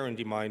humanitarian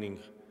demining,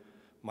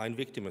 mine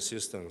victim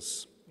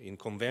assistance, in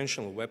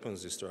conventional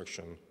weapons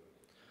destruction,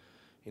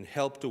 in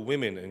help to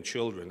women and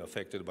children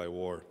affected by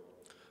war,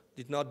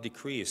 did not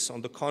decrease.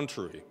 On the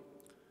contrary,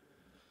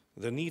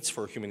 the needs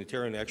for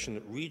humanitarian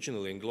action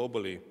regionally and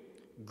globally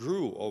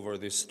grew over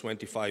these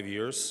 25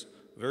 years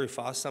very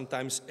fast,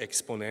 sometimes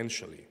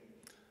exponentially,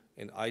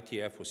 and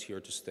ITF was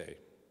here to stay.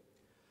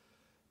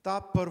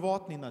 Ta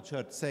prvotni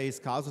načrt se je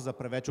izkazal za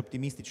preveč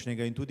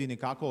optimističnega in tudi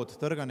nekako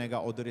odtrganega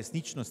od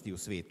resničnosti v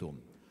svetu.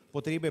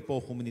 Potrebe po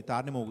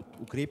humanitarnem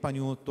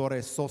ukrepanju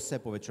torej so se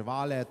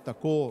povečevale,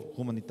 tako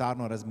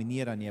humanitarno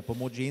razminiranje,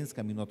 pomoč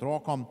ženskam in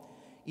otrokom,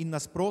 in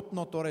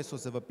nasprotno torej so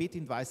se v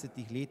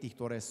 25 letih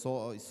torej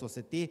so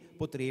se te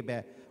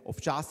potrebe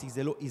včasih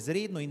zelo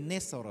izredno in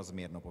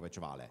nesorazmerno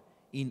povečevale.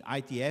 In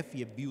ITF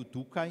je bil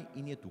tukaj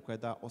in je tukaj,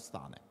 da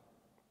ostane.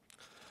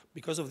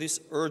 Because of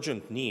these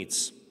urgent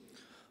needs,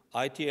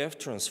 ITF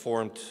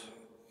transformed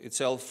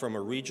itself from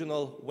a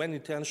regional,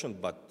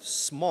 well-intentioned but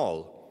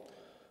small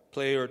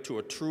player to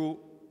a true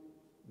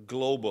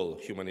global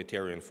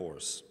humanitarian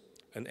force,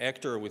 an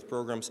actor with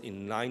programs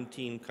in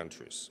 19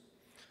 countries.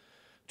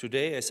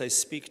 Today, as I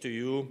speak to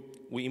you,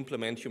 we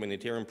implement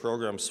humanitarian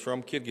programs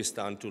from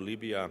Kyrgyzstan to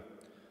Libya,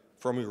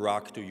 from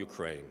Iraq to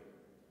Ukraine.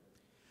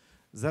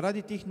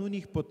 Zaradi teh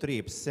nujnih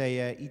potreb se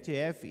je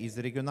ITF iz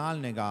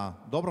regionalnega,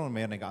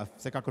 dobronamernega,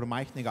 vsekakor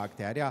majhnega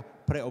akterja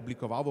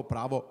preoblikoval v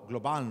pravo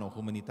globalno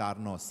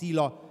humanitarno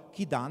silo,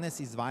 ki danes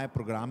izvaja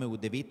programe v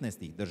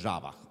 19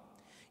 državah.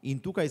 In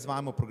tukaj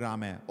izvajamo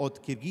programe od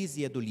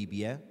Kirgizije do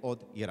Libije,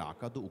 od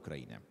Iraka do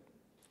Ukrajine.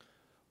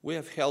 We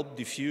have helped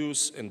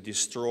defuse and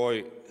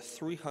destroy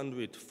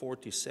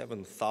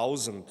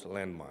 347,000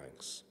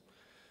 landmines,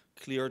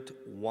 cleared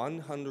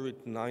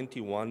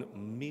 191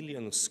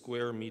 million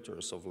square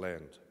meters of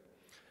land,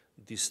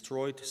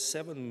 destroyed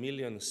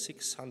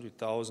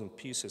 7,600,000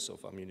 pieces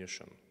of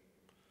ammunition,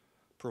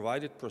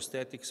 provided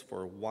prosthetics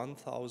for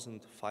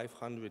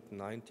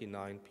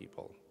 1,599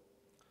 people,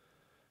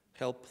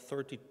 helped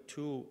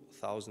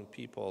 32,000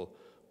 people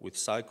with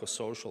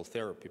psychosocial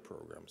therapy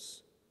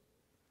programs,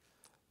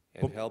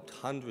 and helped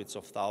hundreds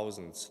of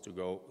thousands to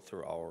go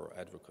through our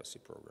advocacy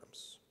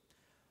programs.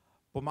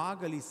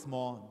 Pomagali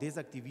smo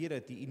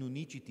dezaktivirati in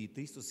uničiti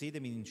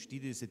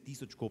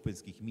 347,000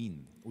 kopenskih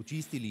min,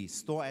 očistili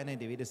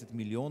 191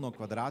 milijonov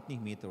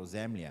kvadratnih metrov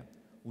zemlje,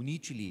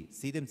 uničili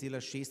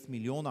 7,6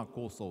 milijona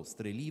kosov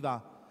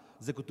streliva,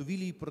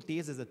 zagotovili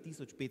proteze za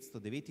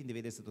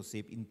 1599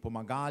 oseb in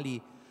pomagali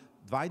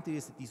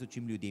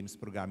 32,000 ljudem s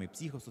programi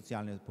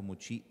psihosocialne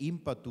pomoči in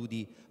pa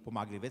tudi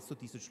pomagali več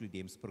 100,000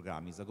 ljudem s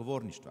programi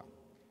zagovorništva.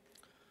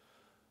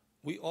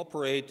 We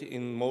operate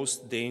in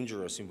most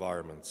dangerous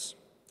environments.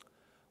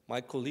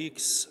 My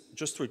colleagues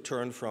just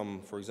returned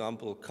from, for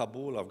example,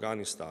 Kabul,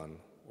 Afghanistan,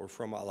 or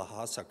from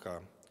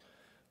Al-Hasaka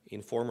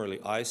in formerly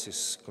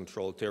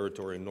ISIS-controlled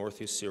territory in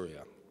northeast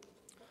Syria.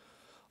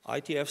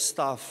 ITF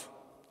staff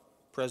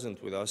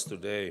present with us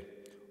today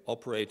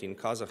operate in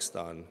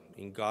Kazakhstan,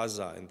 in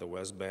Gaza and the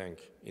West Bank,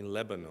 in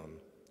Lebanon,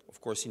 of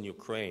course in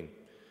Ukraine,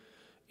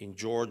 in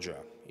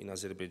Georgia, in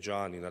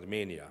Azerbaijan, in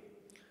Armenia,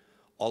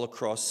 all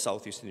across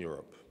Southeastern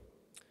Europe.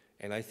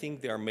 And I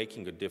think they are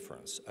making a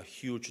difference, a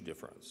huge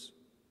difference.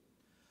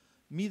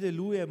 Mi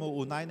delujemo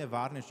v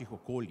najnevarnejših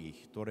okoljih,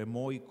 torej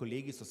moji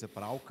kolegi so se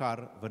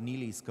pravkar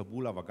vrnili iz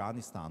Kabula v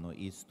Afganistanu,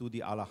 iz tudi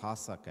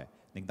Al-Hasake,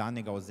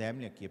 nekdanjega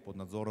ozemlja, ki je pod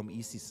nadzorom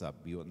ISIS-a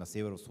bil na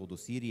severovzhodu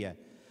Sirije.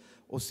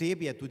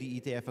 Osebje tudi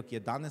ITF-a, ki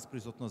je danes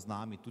prisotno z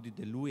nami, tudi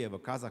deluje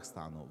v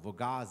Kazahstanu, v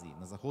Gazi,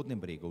 na Zahodnem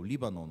bregu, v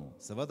Libanonu,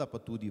 seveda pa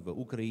tudi v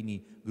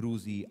Ukrajini,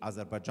 Gruziji,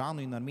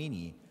 Azerbajdžanu in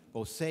Armeniji,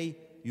 po vsej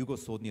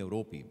jugovzhodni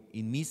Evropi.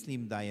 In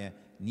mislim, da je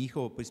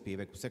njihov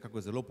prispevek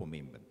vsekakor zelo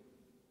pomemben.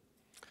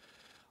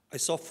 I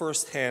saw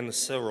firsthand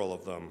several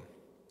of them.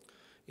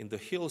 In the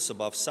hills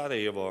above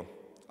Sarajevo,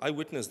 I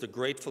witnessed the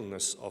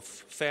gratefulness of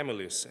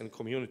families and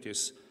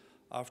communities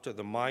after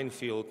the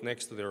minefield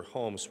next to their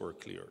homes were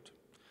cleared.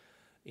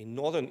 In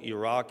northern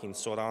Iraq, in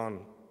Soran,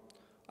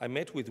 I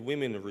met with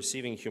women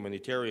receiving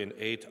humanitarian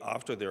aid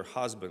after their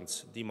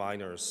husbands,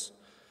 deminers,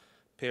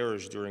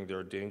 perished during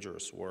their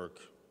dangerous work.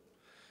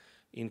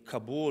 In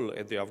Kabul,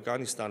 at the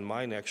Afghanistan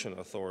Mine Action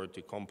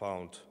Authority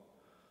compound,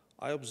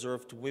 I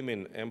observed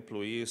women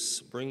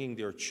employees bringing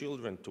their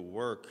children to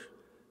work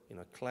in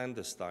a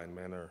clandestine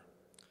manner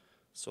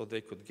so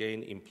they could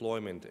gain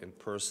employment and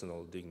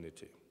personal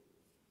dignity.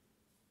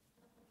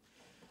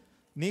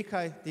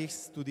 Nekaj teh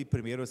tudi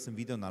primerov sem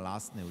videl na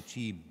lastne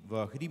oči.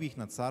 V hribih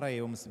nad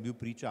Sarajevom sem bil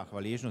priča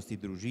hvaležnosti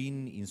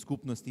družin in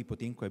skupnosti,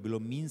 potem ko je bilo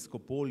minsko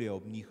polje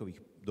ob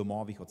njihovih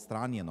domovih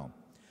odstranjeno.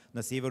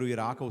 Na severu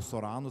Iraka v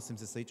Soranu sem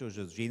se srečal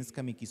že z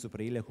ženskami, ki so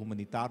prejele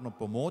humanitarno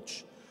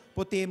pomoč,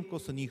 potem ko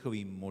so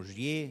njihovi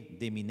možje,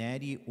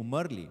 deminerji,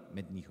 umrli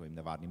med njihovim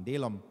nevarnim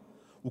delom.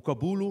 V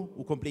Kabulu,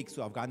 v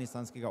kompleksu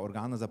afganistanskega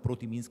organa za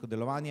protiminsko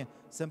delovanje,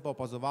 sem pa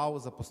opazoval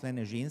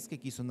zaposlene ženske,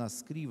 ki so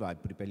nas skrivaj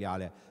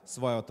pripeljale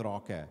svoje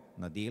otroke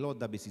na delo,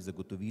 da bi si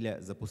zagotovile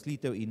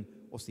zaposlitev in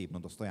osebno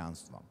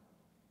dostojanstvo.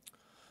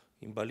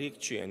 In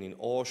Balikči and in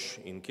Osh,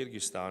 in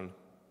Kyrgyzstan,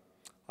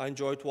 I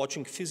enjoyed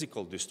watching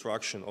physical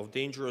destruction of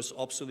dangerous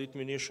obsolete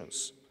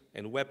munitions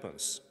and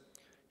weapons,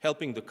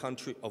 helping the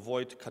country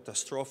avoid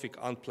catastrophic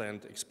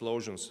unplanned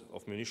explosions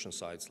of munition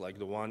sites like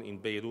the one in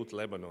Beirut,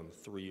 Lebanon,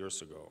 3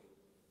 years ago.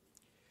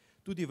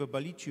 Tudi v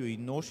Baličiju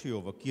in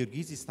Nošiju v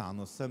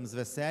Kirgizistanu sem z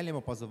veseljem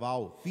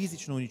opazoval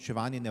fizično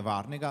uničevanje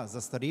nevarnega,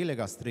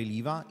 zastarelega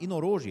streljiva in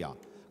orožja,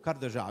 kar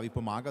državi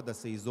pomaga, da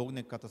se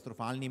izogne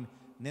katastrofalnim,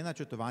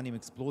 nenačrtovanim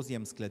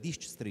eksplozijam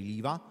skladišč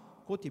streljiva,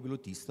 kot je bilo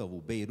tisto v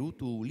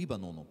Beirutu v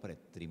Libanonu pred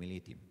 3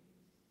 leti.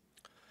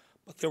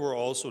 But there were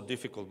also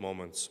difficult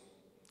moments.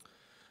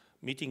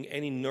 Meeting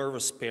any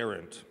nervous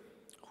parent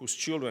whose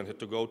children had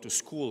to go to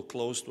school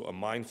close to a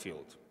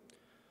minefield,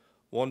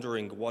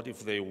 wondering what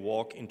if they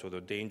walk into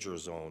the danger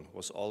zone,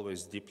 was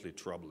always deeply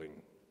troubling.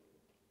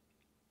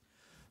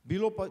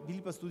 Bili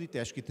pa so tudi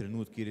težki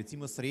trenutki,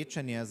 recimo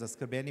srečanje z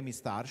zaskrbljenimi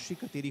starši,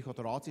 katerih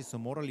otroci so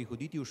morali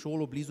hoditi v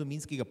šolo blizu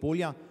minskega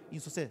polja in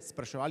so se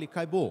spraševali,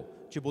 kaj bo,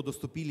 če bodo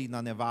stopili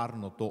na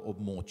nevarno to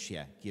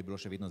območje, ki je bilo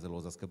še vedno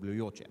zelo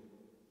zaskrbljujoče.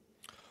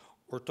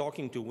 Or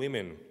talking to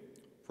women,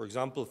 for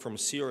example from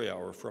Syria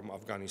or from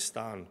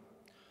Afghanistan,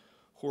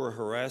 who were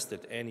harassed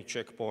at any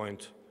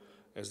checkpoint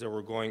as they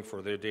were going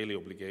for their daily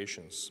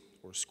obligations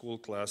or school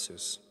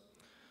classes,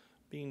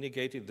 being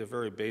negated the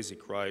very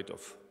basic right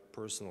of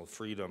personal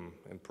freedom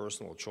and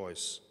personal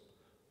choice,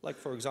 like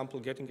for example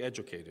getting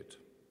educated.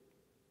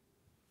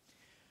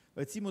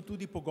 Recimo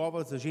tudi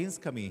pogovor z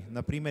ženskami,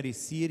 na primer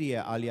iz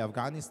Sirije ali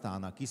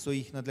Afganistana, ki so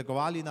jih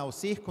nadlegovali na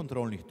vseh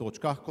kontrolnih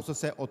točkah, ko so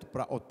se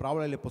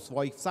odpravljali po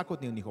svojih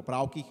vsakodnevnih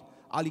opravkih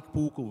ali k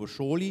pouku v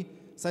šoli,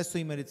 saj so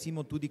jim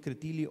recimo tudi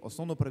kratili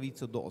osnovno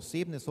pravico do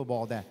osebne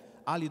svobode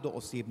ali do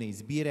osebne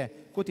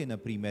izbire, kot je na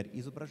primer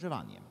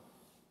izobraževanje.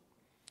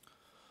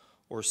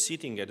 Or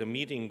sitting at a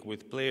meeting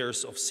with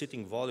players of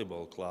sitting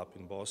volleyball club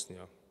in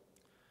Bosnia,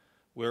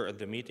 where at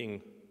the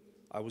meeting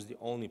I was the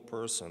only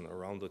person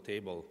around the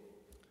table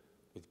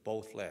with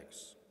both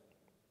legs.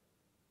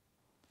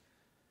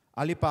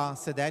 Ali pa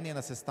sedenje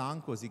na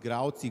sestanku z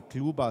igralci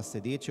kluba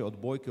sedeče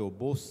odbojke v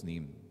Bosni,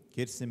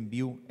 kjer sem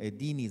bil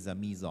edini za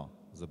mizo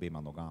z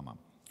obema nogama.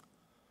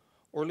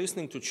 Or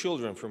listening to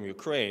children from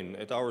Ukraine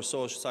at our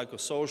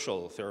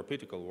psychosocial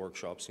therapeutical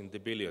workshops in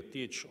Debilja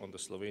Tič on the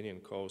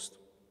Slovenian coast,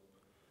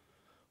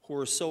 who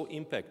were so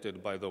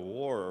impacted by the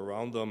war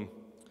around them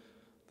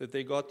that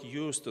they got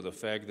used to the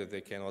fact that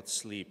they cannot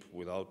sleep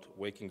without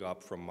waking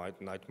up from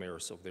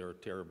nightmares of their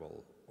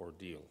terrible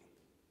ordeal.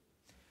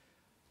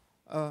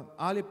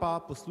 Ali pa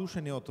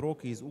poslušanje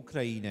otrok iz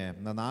Ukrajine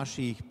na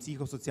naših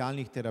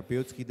psihosocialnih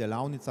terapevtskih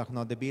delavnicah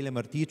na Debelem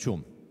rtiču,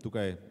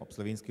 tukaj ob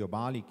slovenski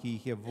obali, ki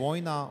jih je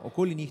vojna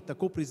okoli njih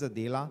tako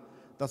prizadela,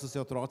 da so se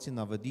otroci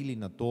navadili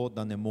na to,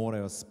 da ne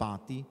morejo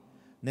spati,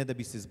 ne da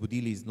bi se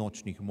zbudili iz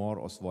nočnih mor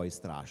o svoji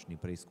strašni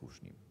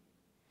preizkušnji.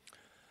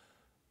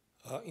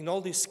 In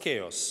all this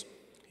chaos,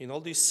 in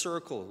all this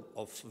circle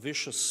of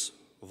vicious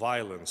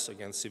violence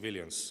against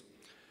civilians,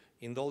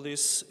 in all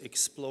this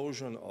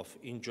explosion of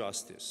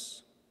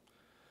injustice,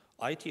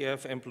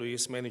 ITF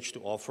employees managed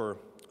to offer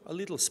a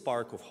little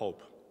spark of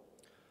hope,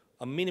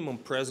 a minimum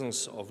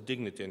presence of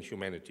dignity and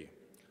humanity,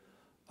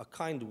 a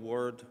kind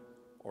word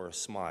or a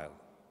smile.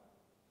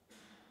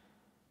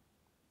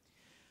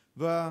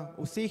 V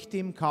vseh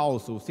tem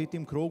kaosu, vseh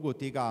tem krogu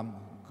tega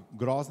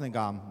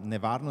groznega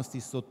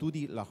nevarnosti so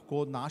tudi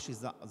lahko naši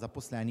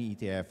zaposleni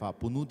ITF-a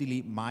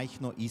ponudili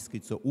majhno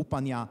iskrico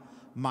upanja,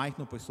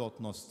 majhno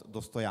prisotnost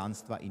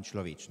dostojanstva in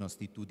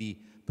človečnosti, tudi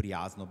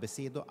prijazno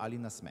besedo ali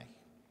nasmeh.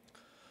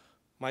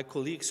 My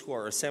colleagues who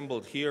are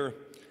assembled here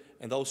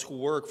and those who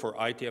work for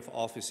ITF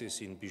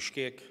offices in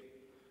Bishkek,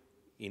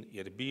 in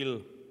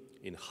Erbil,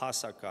 in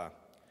Hasaka,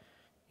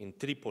 in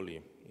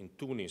Tripoli, in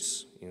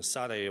Tunis, in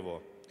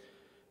Sarajevo,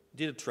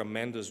 did a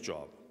tremendous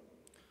job.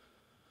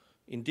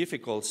 In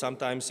difficult,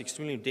 sometimes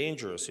extremely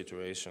dangerous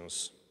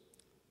situations,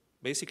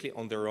 basically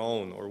on their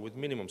own or with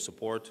minimum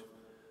support,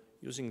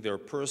 using their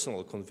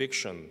personal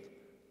conviction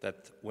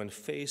that when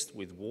faced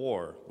with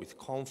war, with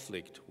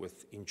conflict,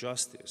 with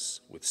injustice,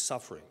 with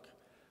suffering,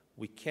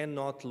 we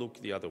cannot look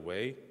the other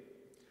way,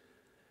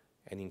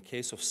 and in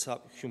case of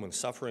human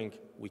suffering,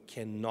 we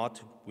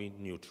cannot be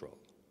neutral.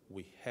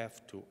 We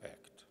have to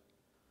act.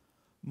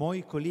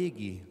 Moji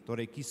kolegi,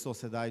 torej, ki so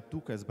sedaj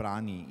tukaj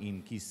zbrani in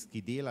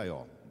ki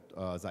delajo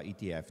za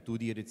ITF,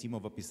 tudi recimo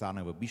v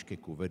pisarnah v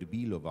Biškeku, v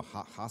Erbilu, v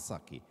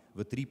Hasaki,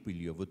 v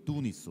Tripoliju, v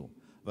Tunisu,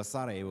 v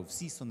Sarajevu,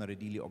 vsi so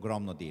naredili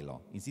ogromno delo.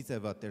 In sicer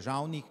v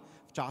težavnih,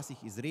 včasih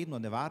izredno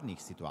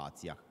nevarnih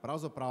situacijah,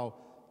 pravzaprav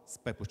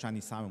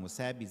prepuščani samemu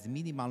sebi, z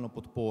minimalno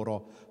podporo,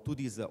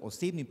 tudi z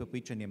osebnim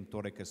prepričanjem,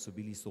 torej, ker so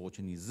bili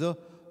soočeni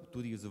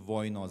tudi z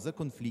vojno, z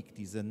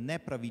konflikti, z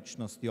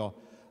nepravičnostjo,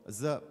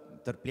 z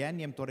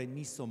trpljenjem, torej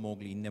niso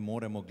mogli in ne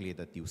moremo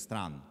gledati v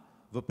stran.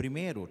 V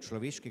primeru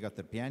človeškega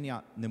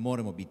trpljenja ne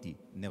moremo biti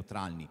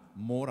neutralni,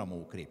 moramo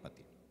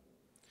ukrepati.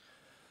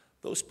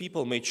 Those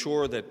people made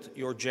sure that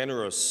your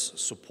generous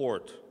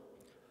support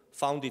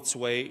found its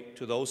way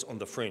to those on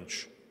the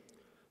fringe,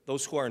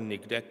 those who are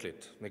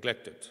neglected,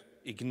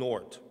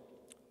 ignored,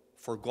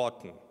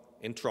 forgotten,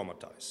 and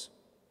traumatized.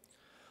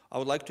 I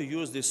would like to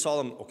use this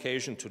solemn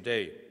occasion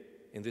today,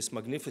 in this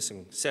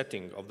magnificent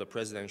setting of the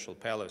presidential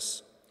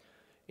palace,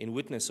 in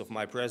witness of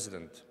my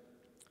president,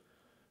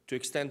 to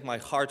extend my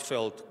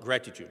heartfelt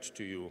gratitude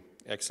to you,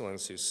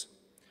 Excellencies,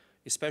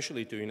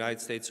 especially to the United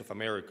States of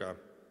America,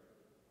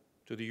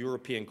 to the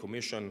European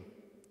Commission,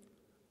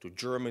 to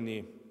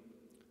Germany,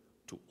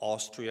 to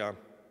Austria,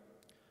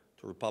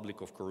 to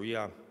Republic of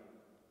Korea,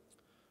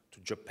 to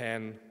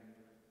Japan,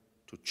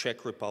 to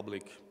Czech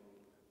Republic,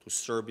 to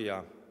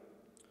Serbia,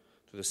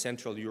 to the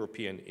Central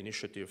European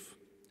Initiative,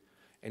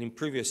 and in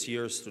previous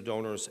years to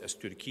donors as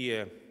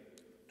Turkey,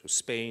 to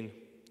Spain,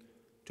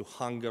 to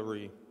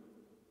Hungary,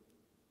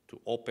 to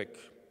OPEC,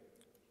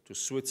 to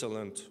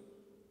Switzerland,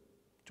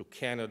 to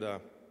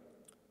Canada,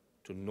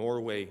 to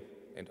Norway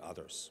and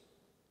others.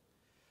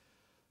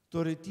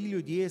 Torej, ti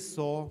ljudje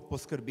so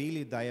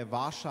poskrbeli, da je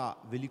vaša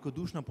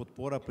velikodušna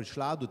podpora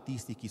prišla do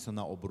tistih, ki so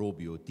na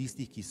obrobju,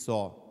 tistih, ki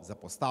so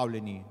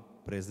zapostavljeni,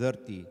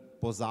 prezrti,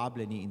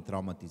 pozabljeni in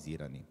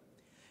traumatizirani.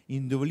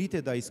 In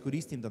dovolite, da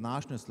izkoristim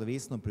današnjo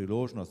slovesno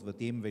priložnost v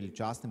tem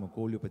veličastnem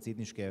okolju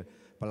predsedniške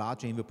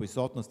palače in v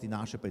prisotnosti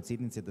naše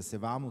predsednice, da se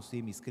vam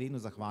vsem iskreno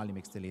zahvalim,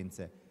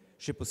 ekscelence,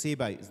 še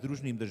posebej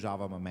Združenim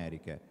državam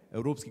Amerike,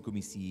 Evropski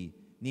komisiji,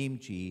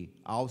 Nemčiji,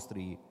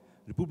 Avstriji,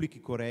 Republiki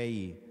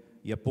Koreji,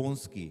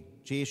 Japonski,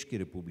 Češki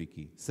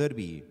republiki,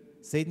 Srbiji,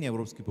 Srednje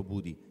evropski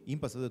pobudi in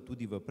pa seveda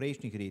tudi v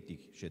prejšnjih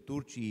letih še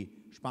Turčiji,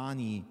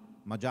 Španiji,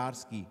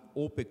 Madžarski,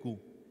 OPEC-u,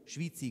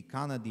 Švici,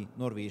 Kanadi,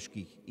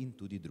 Norveških in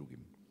tudi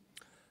drugim.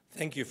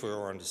 Thank you for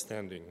your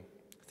understanding.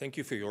 Thank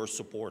you for your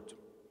support.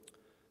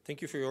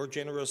 Thank you for your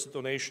generous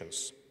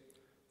donations,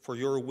 for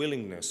your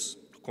willingness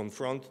to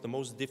confront the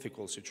most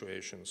difficult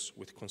situations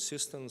with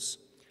consistency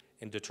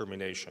and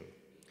determination,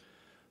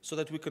 so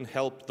that we can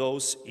help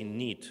those in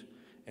need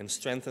and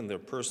strengthen their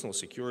personal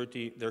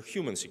security, their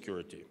human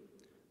security,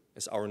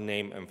 as our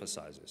name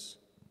emphasizes.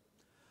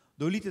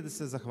 Dovolite, da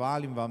se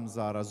zahvalim vam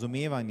za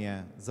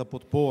razumevanje, za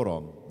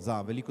podporo,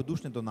 za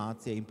velikodušne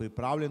donacije in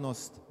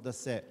pripravljenost, da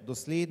se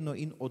dosledno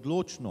in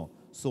odločno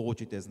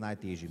soočite z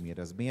najtežjimi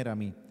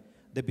razmerami,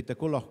 da bi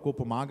tako lahko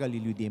pomagali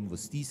ljudem v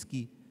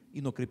stiski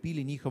in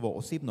okrepili njihovo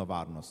osebno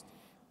varnost,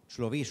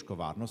 človeško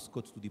varnost,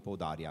 kot tudi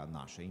poudarja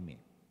naše ime.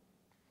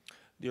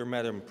 Dear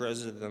Madam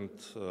President,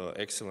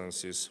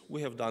 Excellencies,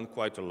 we have done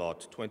quite a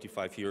lot,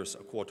 25 years,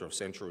 a quarter of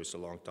century is a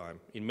long time,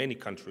 in many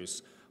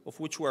countries, of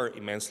which we are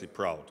immensely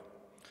proud.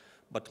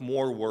 But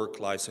more work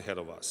lies ahead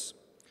of us.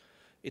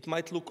 It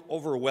might look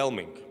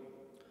overwhelming.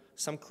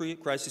 Some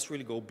crises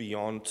really go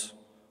beyond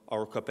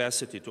our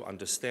capacity to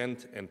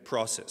understand and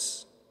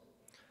process.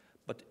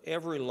 But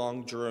every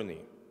long journey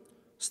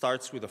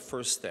starts with a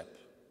first step.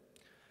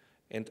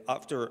 And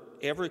after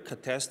every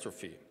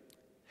catastrophe,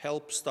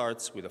 help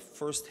starts with a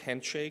first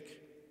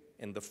handshake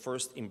and the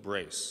first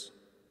embrace.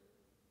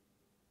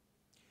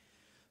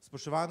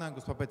 Spoštovana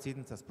gospa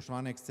predsednica,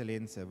 spoštovane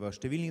ekscelence, v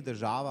številnih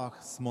državah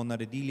smo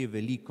naredili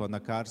veliko,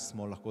 na kar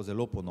smo lahko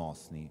zelo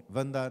ponosni,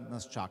 vendar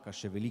nas čaka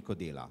še veliko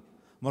dela.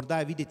 Morda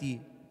je videti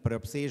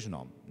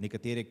preobsežno,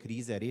 nekatere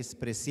krize res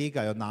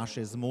presegajo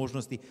naše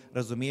zmožnosti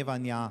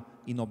razumevanja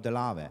in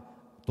obdelave.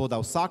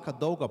 Toda vsaka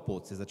dolga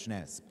pot se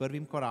začne s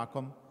prvim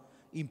korakom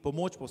in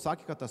pomoč po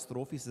vsaki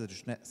katastrofi se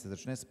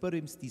začne s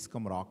prvim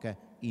stiskom roke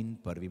in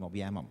prvim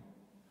objemom.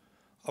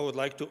 I would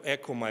like to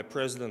echo my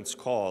president's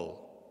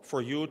call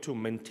for you to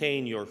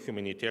maintain your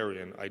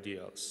humanitarian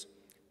ideals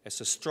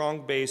as a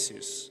strong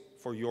basis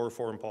for your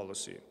foreign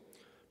policy,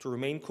 to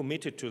remain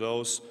committed to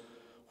those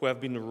who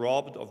have been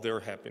robbed of their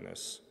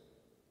happiness,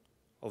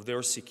 of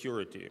their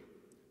security,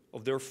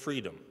 of their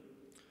freedom,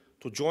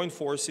 to join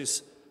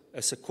forces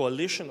as a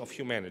coalition of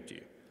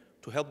humanity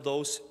to help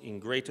those in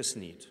greatest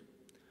need.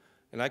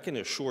 And I can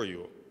assure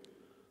you,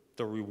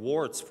 the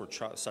rewards for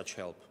such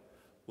help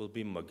will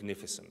be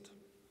magnificent.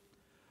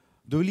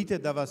 Dovolite,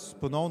 da vas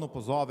ponovno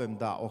pozovem,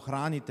 da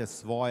ohranite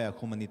svoje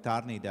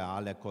humanitarne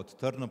ideale kot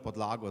trdno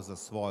podlago za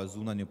svojo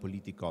zunanjo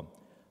politiko,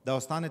 da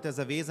ostanete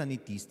zavezani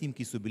tistim,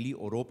 ki so bili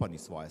oropani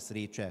svoje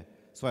sreče,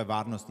 svoje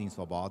varnosti in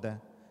svobode,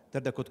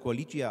 ter da kot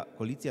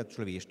koalicija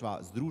človeštva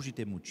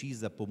združite moči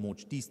za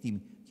pomoč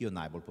tistim, ki jo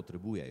najbolj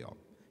potrebujejo.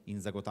 In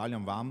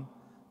zagotavljam vam,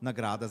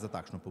 nagrada za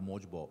takšno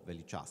pomoč bo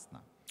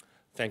veličastna.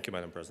 Thank you,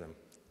 Madam President.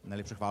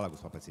 Najlepša hvala,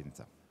 gospa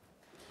predsednica.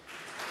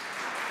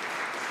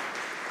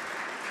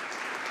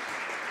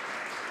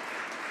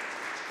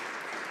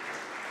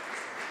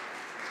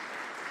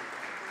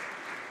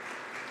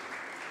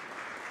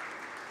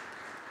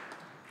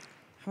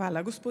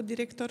 Hvala, gospod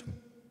direktor.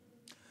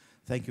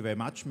 Thank you very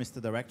much,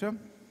 Mr. Director.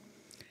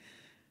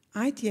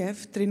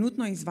 ITF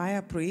trenutno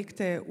izvaja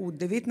projekte v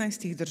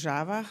 19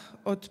 državah,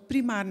 od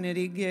primarne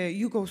regije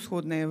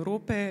jugovzhodne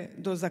Evrope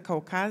do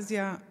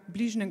Zakaukazja,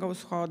 Bližnjega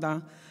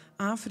vzhoda,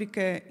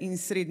 Afrike in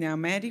Srednje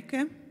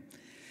Amerike.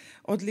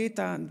 Od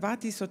leta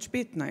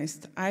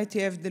 2015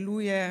 ITF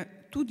deluje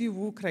tudi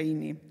v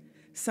Ukrajini.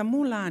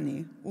 Samo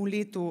lani, v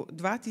letu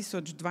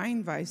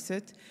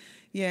 2022,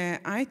 je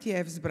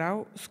ITF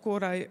zbral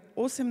skoraj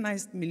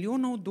 18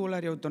 milijonov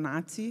dolarjev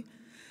donacij,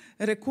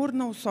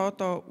 rekordno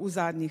vsoto v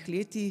zadnjih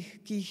letih,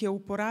 ki jih je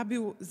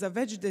uporabil za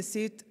več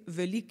 10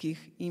 velikih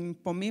in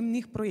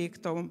pomembnih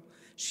projektov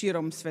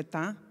širom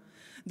sveta,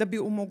 da bi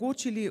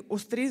omogočili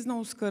ustrezno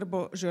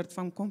oskrbo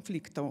žrtvam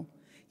konfliktov,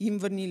 jim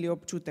vrnili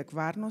občutek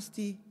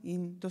varnosti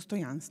in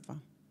dostojanstva.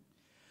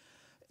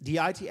 The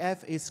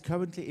ITF is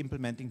currently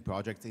implementing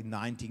projects in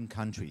 19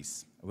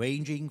 countries,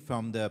 ranging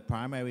from the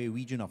primary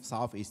region of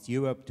Southeast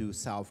Europe to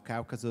South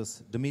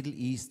Caucasus, the Middle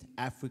East,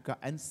 Africa,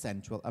 and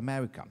Central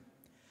America.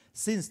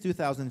 Since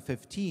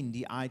 2015,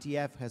 the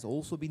ITF has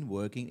also been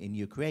working in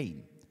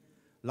Ukraine.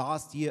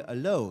 Last year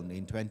alone,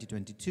 in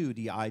 2022,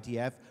 the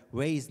ITF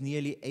raised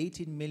nearly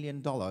 $18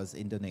 million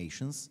in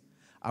donations,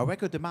 a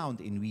record amount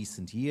in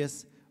recent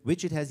years,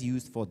 which it has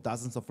used for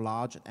dozens of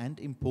large and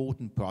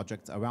important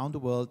projects around the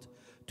world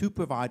to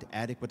provide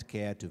adequate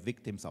care to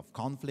victims of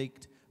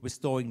conflict,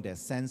 restoring their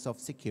sense of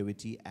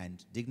security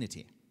and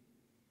dignity.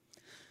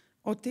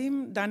 O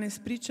tem danes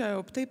pričajo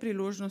ob tej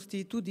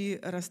priložnosti tudi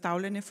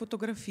razstavljene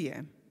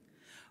fotografije.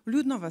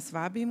 Vljudno vas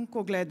vabim k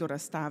ogledu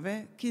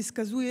razstave, ki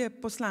izkazuje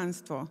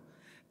poslanstvo,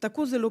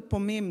 tako zelo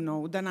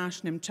pomembno v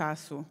današnjem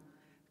času,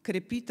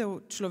 krepitev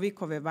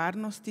človekove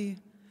varnosti,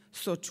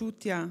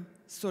 sočutja,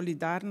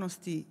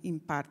 solidarnosti in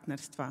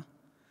partnerstva.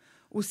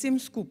 Vsem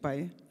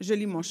skupaj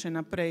želimo še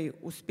naprej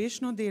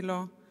uspešno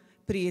delo,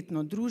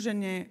 prijetno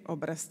druženje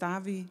ob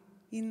razstavi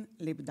in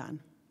lep dan.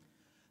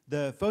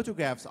 The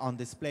photographs on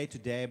display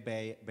today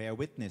bear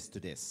witness to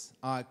this.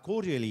 I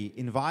cordially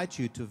invite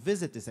you to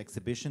visit this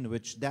exhibition,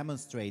 which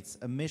demonstrates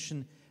a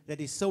mission that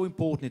is so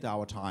important in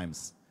our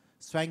times,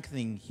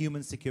 strengthening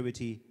human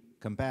security,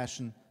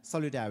 compassion,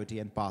 solidarity,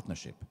 and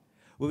partnership.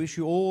 We wish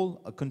you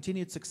all a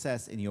continued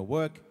success in your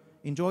work.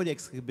 Enjoy the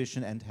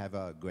exhibition and have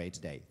a great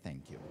day.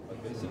 Thank you.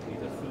 But basically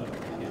the theme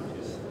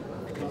is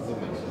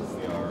women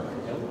we are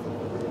helping.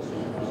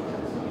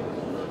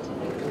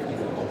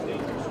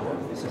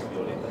 This is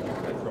Violeta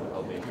from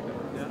Albania.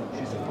 Yeah.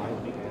 She's a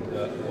mining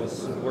and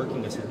was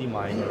working as a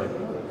deminer.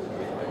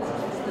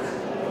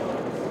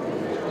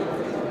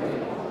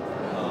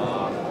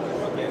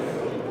 Again,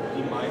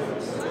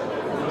 deminers.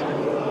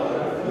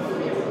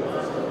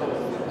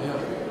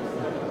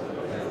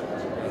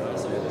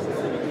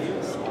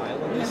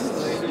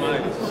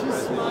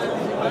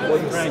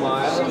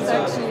 She's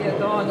actually a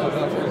daughter of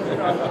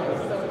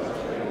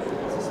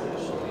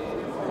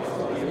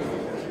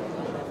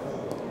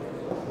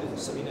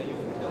Sabina, you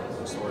can tell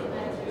the story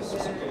about this. They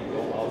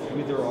go out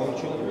with their own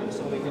children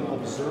so they can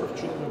observe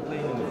children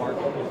playing in the park.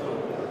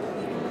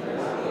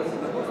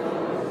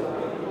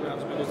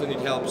 Perhaps because then it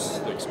helps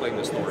to explain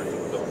the story.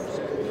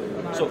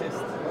 So,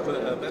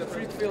 a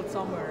fruit field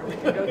somewhere, we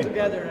can go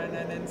together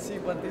and see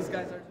what these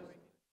guys are doing.